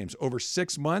 162 games, over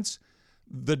 6 months,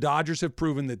 the Dodgers have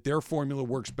proven that their formula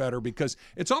works better because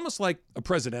it's almost like a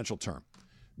presidential term.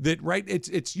 That right,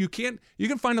 it's you can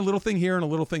find a little thing here and a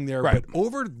little thing there, but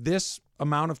over this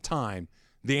amount of time,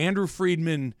 the Andrew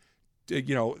Friedman,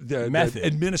 the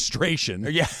administration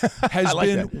has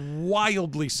been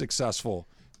wildly successful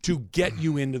to get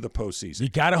you into the postseason. You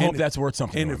got to hope that's worth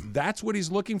something. And if that's what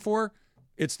he's looking for,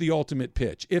 it's the ultimate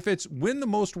pitch. If it's win the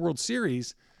most World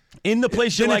Series in the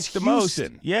place you like the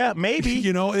Houston. most, yeah, maybe.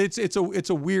 It's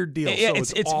a weird deal. Yeah,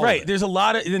 so it's right. There's a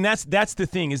lot of, and that's the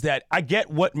thing is that I get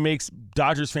what makes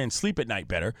Dodgers fans sleep at night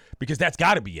better because that's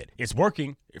got to be it. It's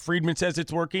working. If Friedman says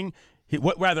it's working.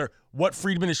 What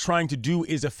Friedman is trying to do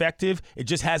is effective. It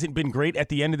just hasn't been great at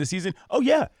the end of the season. Oh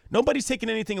yeah, nobody's taking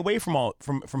anything away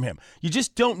from him. You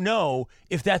just don't know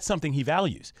if that's something he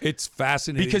values. It's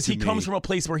fascinating because he to comes me. from a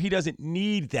place where he doesn't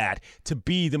need that to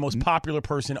be the most popular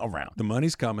person around. The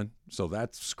money's coming, so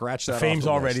scratch that. The fame's off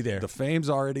the already list. there. The fame's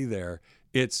already there.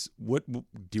 It's what do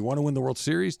you want to win the World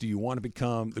Series? Do you want to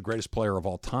become the greatest player of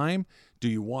all time? Do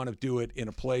you want to do it in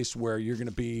a place where you're going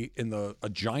to be in a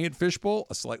giant fishbowl,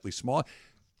 a slightly small?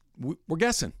 We're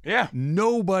guessing. Yeah.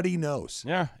 Nobody knows.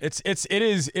 Yeah. It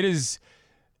is.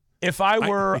 If I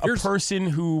were a person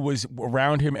who was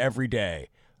around him every day,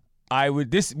 I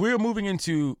would. We're moving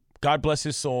into, God bless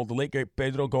his soul, the late great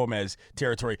Pedro Gomez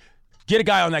territory. Get a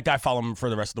guy on that guy, follow him for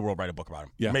the rest of the world, write a book about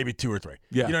him. Yeah. Maybe 2 or 3.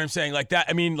 Yeah. You know what I'm saying? Like that.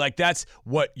 I mean, like that's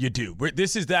what you do.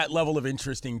 This is that level of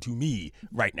interesting to me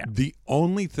right now. The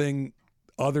only thing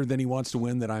other than he wants to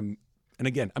win that I'm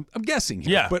guessing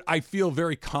here, but I feel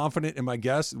very confident in my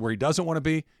guess where he doesn't want to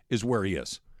be is where he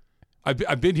is.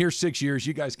 I've been here 6 years.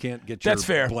 You guys can't get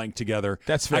your blank together.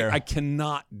 That's fair. I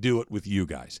cannot do it with you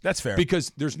guys. That's fair.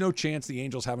 Because there's no chance the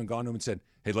Angels haven't gone to him and said,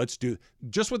 hey, let's do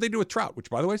just what they do with Trout,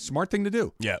 which, by the way, smart thing to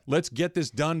do. Yeah. Let's get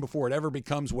this done before it ever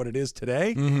becomes what it is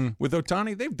today. Mm-hmm. With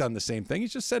Ohtani, they've done the same thing.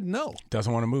 He's just said no.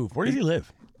 Doesn't want to move. Where does he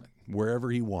live? Wherever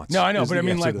he wants. No, I know, but I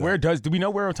mean, like, do we know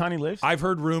where Ohtani lives? I've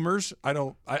heard rumors. I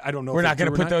don't know. We're not going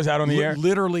to put those out on the air.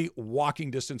 Literally walking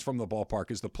distance from the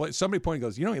ballpark is the place. Somebody pointing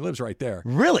goes, he lives right there.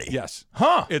 Really? Yes.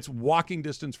 Huh? It's walking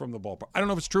distance from the ballpark. I don't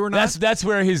know if it's true or not. That's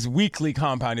where his weekly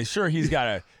compound is. Sure, he's got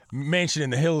a mansion in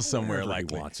the hills somewhere. Whatever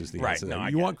Like he wants is the right. answer. No,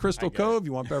 you want Crystal Cove?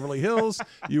 You want Beverly Hills?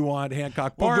 You want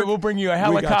Hancock Park? We'll bring you a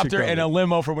helicopter and a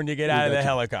limo for when you get out of the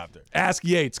helicopter. Ask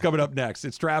Yates coming up next.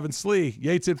 It's Travis Slee.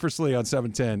 Yates in for Slee on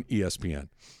 710 ESPN.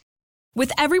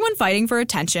 With everyone fighting for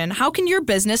attention, how can your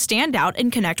business stand out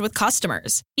and connect with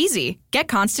customers? Easy. Get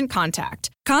Constant Contact.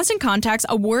 Constant Contact's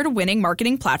award-winning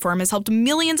marketing platform has helped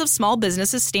millions of small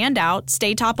businesses stand out,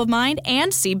 stay top of mind,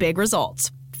 and see big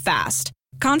results fast.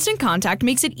 Constant Contact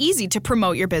makes it easy to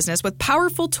promote your business with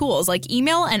powerful tools like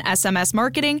email and SMS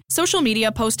marketing, social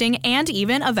media posting, and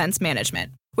even events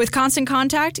management. With Constant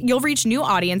Contact, you'll reach new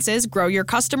audiences, grow your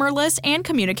customer list, and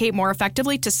communicate more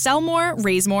effectively to sell more,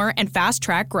 raise more, and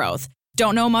fast-track growth.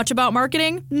 Don't know much about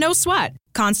marketing? No sweat.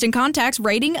 Constant Contact's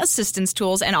writing assistance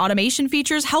tools and automation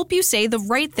features help you say the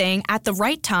right thing at the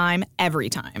right time, every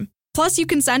time. Plus, you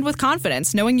can send with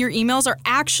confidence, knowing your emails are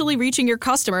actually reaching your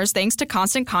customers thanks to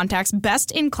Constant Contact's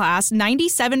best-in-class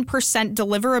 97%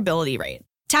 deliverability rate.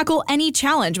 Tackle any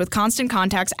challenge with Constant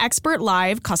Contact's expert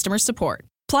live customer support.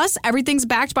 Plus, everything's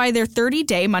backed by their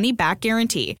 30-day money-back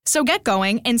guarantee. So get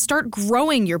going and start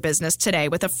growing your business today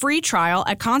with a free trial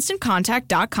at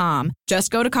ConstantContact.com.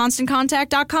 Just go to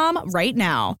ConstantContact.com right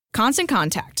now. Constant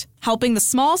Contact, helping the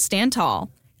small stand tall.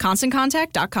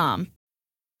 ConstantContact.com.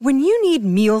 When you need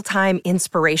mealtime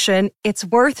inspiration, it's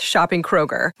worth shopping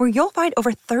Kroger, where you'll find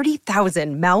over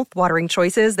 30,000 mouth-watering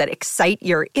choices that excite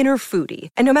your inner foodie.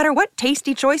 And no matter what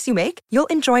tasty choice you make, you'll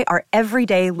enjoy our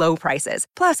everyday low prices,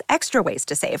 plus extra ways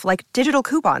to save, like digital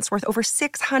coupons worth over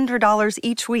 $600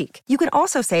 each week. You can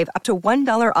also save up to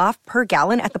 $1 off per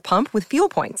gallon at the pump with fuel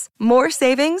points. More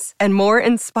savings and more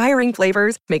inspiring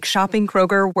flavors make shopping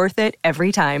Kroger worth it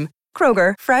every time.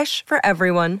 Kroger, fresh for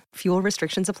everyone. Fuel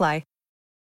restrictions apply.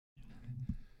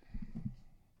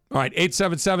 All right,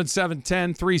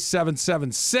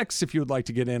 877-710-3776. If you would like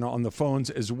to get in on the phones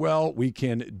as well, we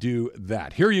can do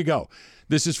that. Here you go.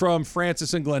 This is from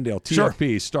Francis in Glendale,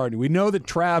 TRP, starting. We know that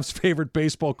Trav's favorite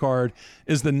baseball card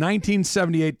is the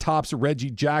 1978 Topps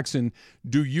Reggie Jackson.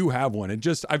 Do you have one? And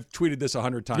just, I've tweeted this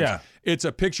 100 times. Yeah. It's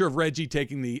a picture of Reggie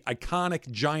taking the iconic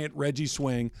giant Reggie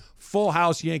swing, full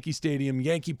house Yankee Stadium,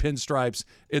 Yankee pinstripes.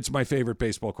 It's my favorite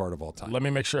baseball card of all time. Let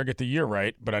me make sure I get the year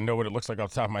right, but I know what it looks like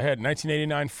off the top of my head.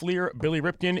 1989 Fleer, Billy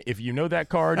Ripken. If you know that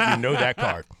card, you know that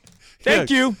card. Thank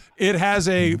you. It has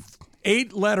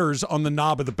 8 letters on the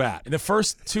knob of the bat. The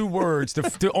first 2 words,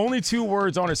 the only 2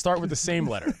 words on it start with the same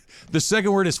letter. The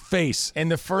second word is face. And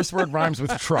the first word rhymes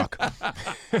with truck.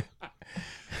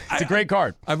 It's a great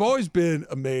card. I've always been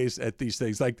amazed at these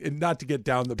things. Like, and not to get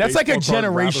down the That's like a baseball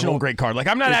card rabbit generational hole. great card. Like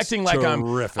I'm not acting like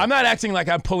terrific. I'm not acting like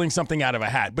I'm pulling something out of a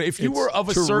hat. But if you were of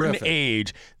a certain terrific.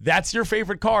 age, that's your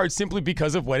favorite card simply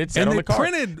because of what it said And on they the card.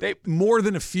 printed more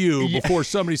than a few before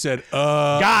somebody said,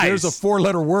 Guys, there's a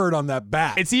 4-letter word on that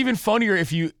bat. It's even funnier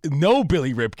if you know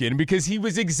Billy Ripken because he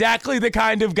was exactly the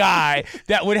kind of guy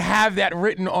that would have that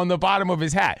written on the bottom of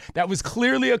his hat. That was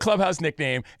clearly a clubhouse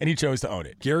nickname, and he chose to own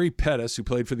it. Gary Pettis, who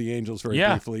played for the Angels very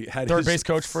briefly, had third his base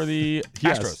coach for the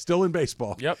Yes, Astros. still in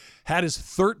baseball. Yep. Had his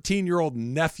 13-year-old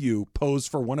nephew pose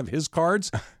for one of his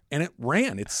cards, and it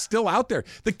ran. It's still out there.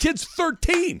 The kid's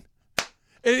 13.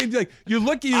 And like you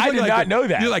look I did not know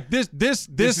that. You're like this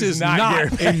is not Gary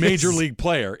not a Pettis. major league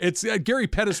player. It's Gary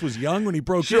Pettis was young when he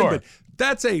broke in, Sure. but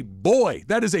that's a boy.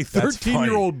 That is a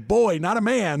 13-year-old boy, not a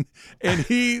man. And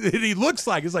he looks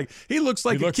like a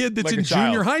kid that's like in a child.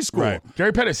 junior high school. Right.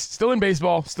 Gary Pettis, still in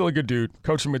baseball, still a good dude.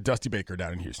 Coaching with Dusty Baker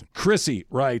down in Houston. Chrissy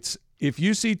writes, if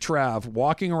you see Trav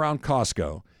walking around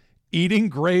Costco eating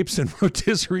grapes and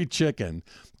rotisserie chicken,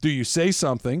 do you say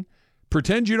something,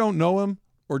 pretend you don't know him,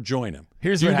 or join him?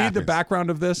 Here's do you what need happens. the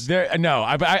background of this? No,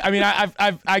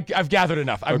 I've gathered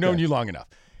enough. I've known you long enough.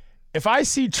 If I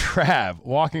see Trav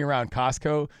walking around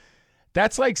Costco,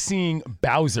 that's like seeing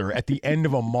Bowser at the end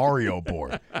of a Mario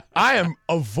board. I am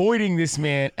avoiding this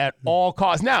man at all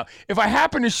costs. Now, if I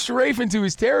happen to strafe into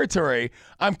his territory,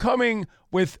 I'm coming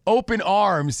with open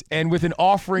arms and with an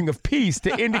offering of peace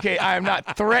to indicate I am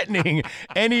not threatening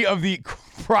any of the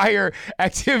prior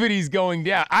activities going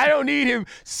down. I don't need him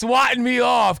swatting me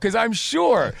off because I'm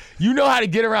sure you know how to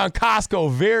get around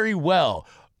Costco very well.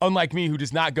 Unlike me, who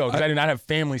does not go because I do not have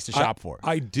families to shop for.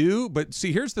 I do, but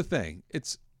see, here's the thing.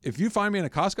 If you find me in a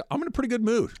Costco, I'm in a pretty good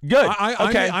mood. Good.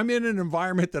 Okay. I'm in an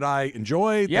environment that I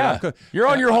enjoy. Yeah. You're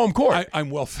on your home court. I'm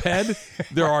well fed.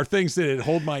 There are things that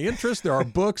hold my interest. There are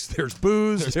books. There's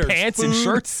booze. There's pants food, and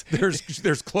shirts.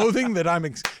 There's clothing that I'm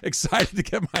excited to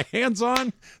get my hands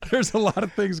on. There's a lot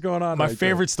of things going on. My right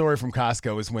favorite story from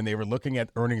Costco is when they were looking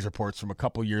at earnings reports from a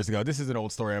couple years ago. This is an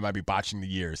old story. I might be botching the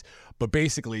years. But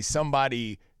basically,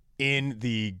 somebody in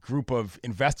the group of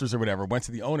investors or whatever went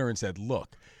to the owner and said,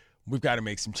 look, we've got to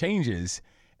make some changes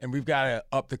and we've got to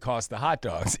up the cost of hot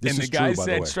dogs. This and is the guy true, by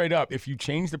the said way. straight up, if you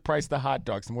change the price of the hot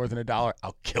dogs to more than $1,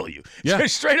 I'll kill you. Yeah.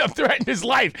 Just straight up threatened his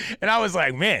life. And I was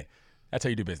like, man, that's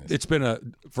how you do business. It's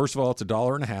been first of all, it's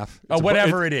 $1.50.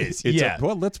 Whatever it is. Yeah.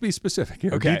 Well, let's be specific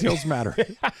here. Okay. Details matter.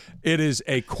 It is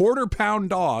a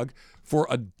quarter-pound dog for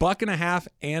 $1.50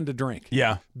 and a drink.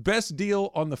 Yeah. Best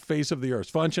deal on the face of the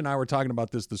earth. Funch and I were talking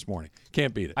about this morning.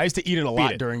 Can't beat it. I used to eat it a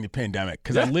lot during the pandemic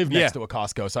because I lived next to a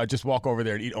Costco, so I'd just walk over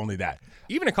there and eat only that.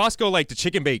 Even at Costco, like the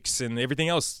chicken bakes and everything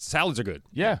else, salads are good.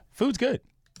 Yeah, food's good.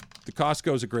 The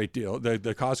Costco is a great deal. The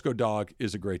Costco dog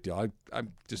is a great deal.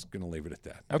 I'm just going to leave it at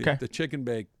that. Okay. The chicken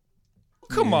bake.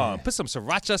 Come on, put some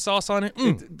sriacha sauce on it. Now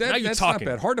you're That's talking.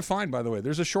 not bad. Hard to find, by the way.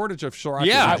 There's a shortage of sriracha.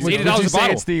 Yeah, Would $80 Would you a say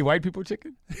bottle. it's the white people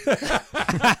chicken?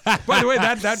 By the way,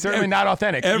 that's Certainly not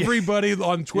authentic. Everybody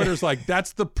on Twitter's like,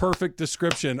 that's the perfect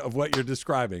description of what you're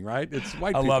describing, right? It's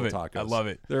white people love it. tacos. I love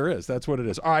it. There is. That's what it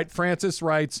is. All right, Francis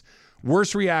writes,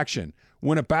 worst reaction,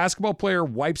 when a basketball player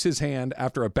wipes his hand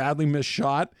after a badly missed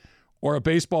shot or a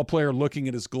baseball player looking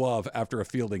at his glove after a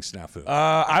fielding snafu?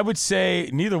 I would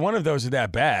say neither one of those are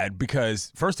that bad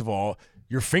because, first of all,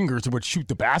 your fingers are what shoot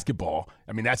the basketball.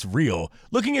 I mean, that's real.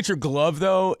 Looking at your glove,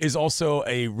 though, is also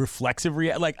a reflexive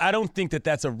reaction. Like, I don't think that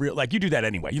that's a real – like, you do that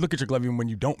anyway. You look at your glove even when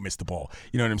you don't miss the ball.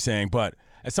 You know what I'm saying? But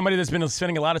as somebody that's been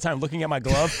spending a lot of time looking at my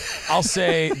glove, I'll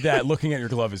say that looking at your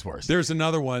glove is worse. There's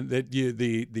another one that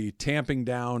the tamping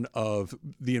down of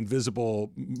the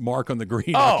invisible mark on the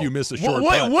green after you miss a short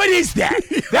putt. What is that?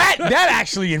 that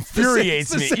actually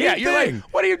infuriates me. Yeah, you're like,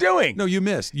 what are you doing? No, you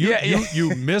missed. You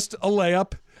missed a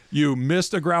layup. You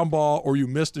missed a ground ball or you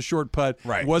missed a short putt.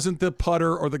 Right. It wasn't the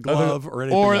putter or the glove or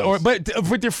anything else. But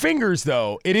with your fingers,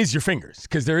 though, it is your fingers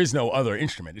because there is no other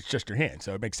instrument. It's just your hand.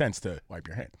 So it makes sense to wipe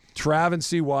your hand. Trav and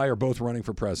CY are both running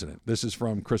for president. This is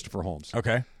from Christopher Holmes.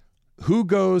 Okay. Who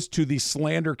goes to the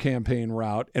slander campaign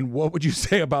route, and what would you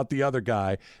say about the other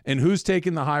guy? And who's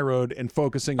taking the high road and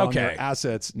focusing on their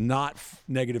assets, not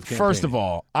negative campaigning? First of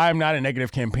all, I'm not a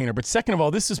negative campaigner. But second of all,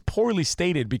 this is poorly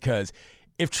stated because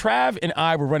if Trav and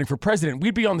I were running for president,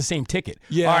 we'd be on the same ticket.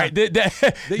 Yeah. All right. That's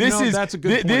a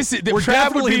good point. We're Trav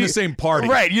definitely would be in the same party.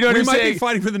 Right. You know what I'm saying? We might be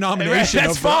fighting for the nomination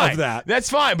That's of fine. that.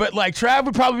 That's fine. But, like, Trav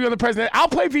would probably be on the president. I'll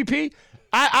play VP.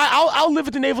 I'll live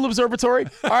at the Naval Observatory.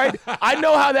 All right. I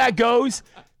know how that goes.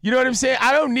 You know what I'm saying?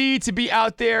 I don't need to be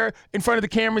out there in front of the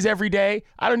cameras every day.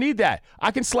 I don't need that.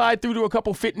 I can slide through to a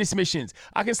couple fitness missions.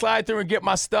 I can slide through and get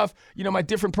my stuff, my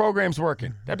different programs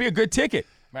working. That'd be a good ticket.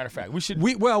 Matter of fact,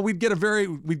 we'd get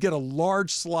a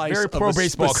large slice very of pro a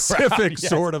baseball specific yes.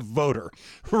 sort of voter,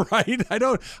 right? I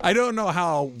don't know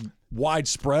how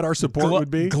widespread our support would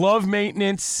be. Glove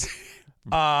maintenance,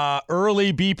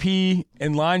 early BP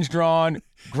and lines drawn,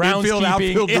 groundskeeping,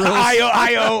 outfield drills.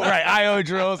 IO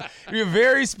drills. It'd be a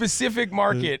very specific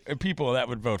market of people that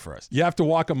would vote for us. You have to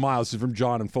walk a mile. This is from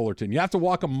John in Fullerton. You have to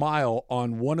walk a mile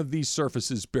on one of these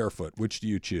surfaces barefoot. Which do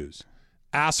you choose?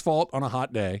 Asphalt on a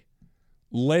hot day,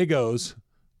 Legos,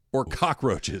 or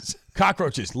cockroaches?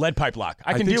 Cockroaches, lead pipe lock.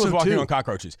 I can think deal with so, walking too. on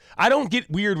cockroaches. I don't get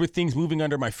weird with things moving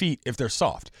under my feet if they're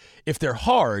soft. If they're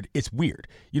hard, it's weird.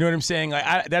 You know what I'm saying?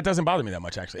 That doesn't bother me that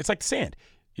much, actually. It's like sand.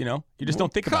 You just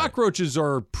don't think about it. Cockroaches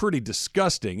are pretty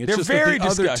disgusting. It's They're just very that the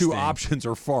other disgusting. two options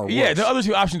are far worse. Yeah, the other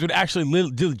two options would actually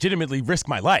legitimately risk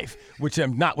my life, which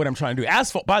I'm not what I'm trying to do.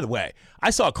 Asphalt, by the way, I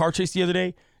saw a car chase the other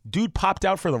day. Dude popped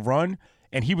out for the run,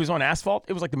 and he was on asphalt.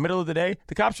 It was like the middle of the day.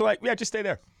 The cops were like, yeah, just stay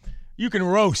there. You can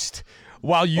roast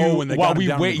while we got him down on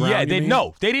the wait. ground, Yeah, you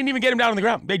mean? they didn't even get him down on the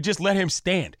ground. They just let him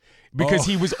stand because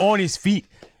he was on his feet.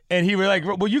 And he was like,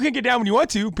 well, you can get down when you want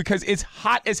to because it's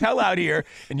hot as hell out here.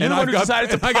 And you're the one who decided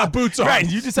to pop. I got boots on. Right,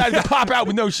 you decided to pop out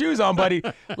with no shoes on, buddy.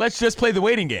 Let's just play the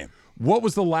waiting game. What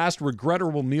was the last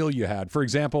regrettable meal you had? For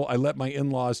example, I let my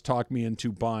in-laws talk me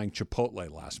into buying Chipotle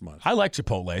last month. I like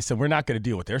Chipotle, so we're not going to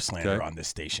deal with their slander Okay. on this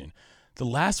station. The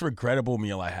last regrettable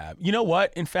meal I have. You know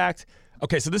what? In fact,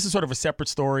 okay, so this is sort of a separate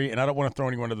story, and I don't want to throw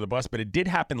anyone under the bus, but it did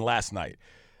happen last night.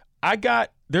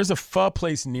 There's a pho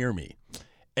place near me.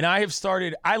 And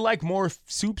I like more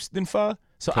soups than pho,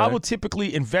 so I will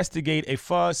typically investigate a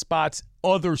pho spot's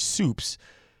other soups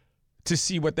to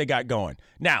see what they got going.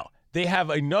 Now, they have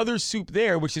another soup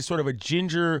there, which is sort of a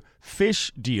ginger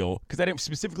fish deal, because I didn't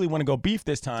specifically want to go beef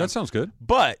this time. That sounds good.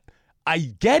 But I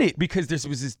get it because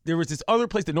there was this other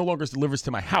place that no longer delivers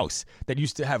to my house that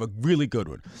used to have a really good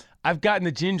one. I've gotten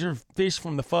the ginger fish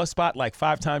from the pho spot like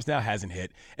 5 times now, hasn't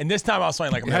hit. And this time I was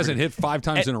like, it hasn't hit 5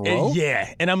 times in a row?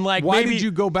 Yeah. And I'm like, why maybe, did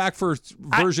you go back for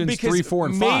versions 3, 4,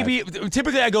 and 5? Maybe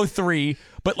typically I go 3,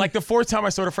 but like the 4th time I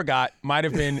sort of forgot, might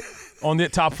have been on the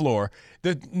top floor.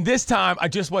 This time I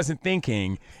just wasn't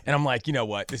thinking, and I'm like, you know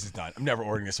what? This is done. I'm never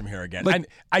ordering this from here again.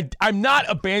 I'm not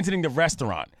abandoning the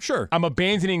restaurant. Sure. I'm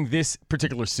abandoning this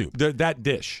particular soup. That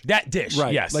dish. That dish,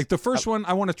 Right. yes. Like the first one,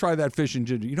 I want to try that fish and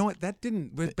ginger. You know what? That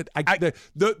didn't. But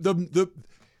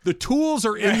the tools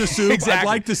are in the soup. Exactly.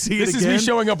 I'd like to see it again. This is me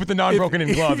showing up with the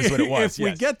non-broken-in glove is what it was. If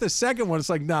we get the second one, it's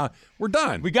like, nah, we're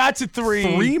done. We got to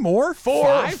 3. 3 more?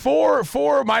 4. 5?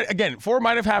 4 might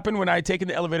have happened when I had taken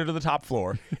the elevator to the top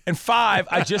floor. And 5,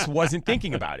 I just wasn't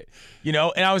thinking about it.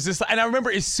 And I was just, and I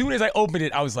remember as soon as I opened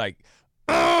it, I was like,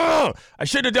 oh, I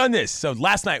shouldn't have done this. So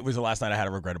last night was the last night I had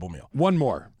a regrettable meal. One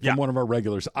more from one of our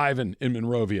regulars, Ivan in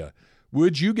Monrovia.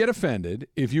 Would you get offended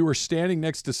if you were standing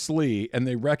next to Slee and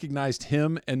they recognized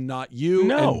him and not you?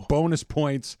 No. And bonus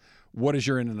points, what is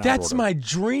your In-N-Out That's order? my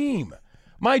dream.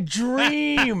 My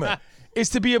dream is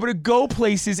to be able to go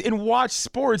places and watch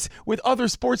sports with other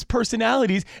sports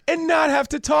personalities and not have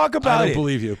to talk about it. I don't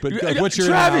believe you, but what's your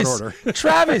In-N-Out order?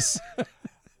 Travis.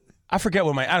 I forget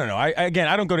what I don't know. I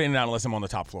don't go to In-N-Out unless I'm on the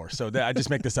top floor. So I just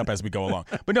make this up as we go along.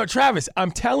 But no, Travis,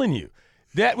 I'm telling you,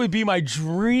 that would be my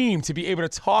dream, to be able to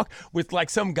talk with like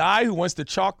some guy who wants to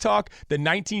chalk talk the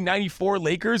 1994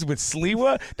 Lakers with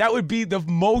Sliwa. That would be the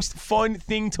most fun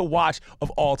thing to watch of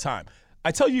all time.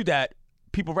 I tell you that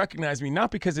people recognize me not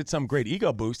because it's some great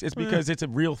ego boost. It's because it's a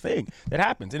real thing that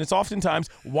happens. And it's oftentimes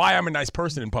why I'm a nice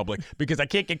person in public, because I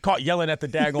can't get caught yelling at the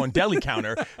daggone deli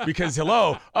counter because,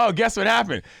 guess what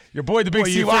happened? Your boy, the big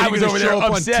CY, was over there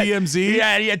upset. On TMZ?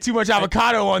 Yeah, he had too much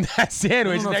avocado on that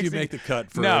sandwich. I don't know if you make the cut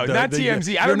for not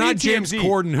TMZ. I don't need James TMZ.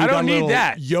 Corden, who I got don't a need little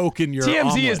that. yolk in your TMZ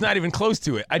omelet. is not even close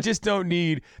to it. I just don't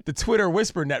need the Twitter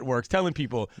whisper networks telling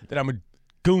people that I'm a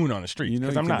goon on the street. You know,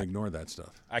 because you I'm can not. ignore that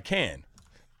stuff. I can.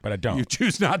 But I don't. You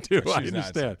choose not to. I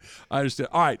understand.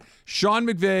 All right. Sean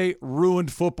McVay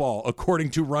ruined football, according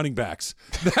to running backs.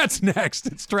 That's next.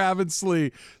 It's Travis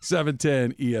Slee,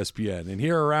 710 ESPN. And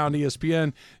here around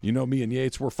ESPN, you know me and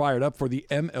Yates, we're fired up for the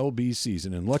MLB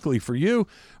season. And luckily for you,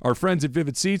 our friends at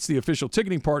Vivid Seats, the official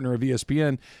ticketing partner of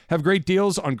ESPN, have great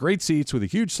deals on great seats with a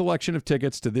huge selection of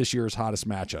tickets to this year's hottest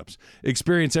matchups.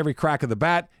 Experience every crack of the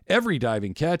bat, every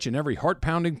diving catch, and every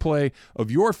heart-pounding play of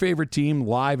your favorite team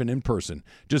live and in person.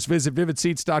 Just visit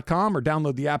VividSeats.com or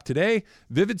download the app today.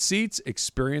 Vivid Seats,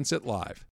 experience it live.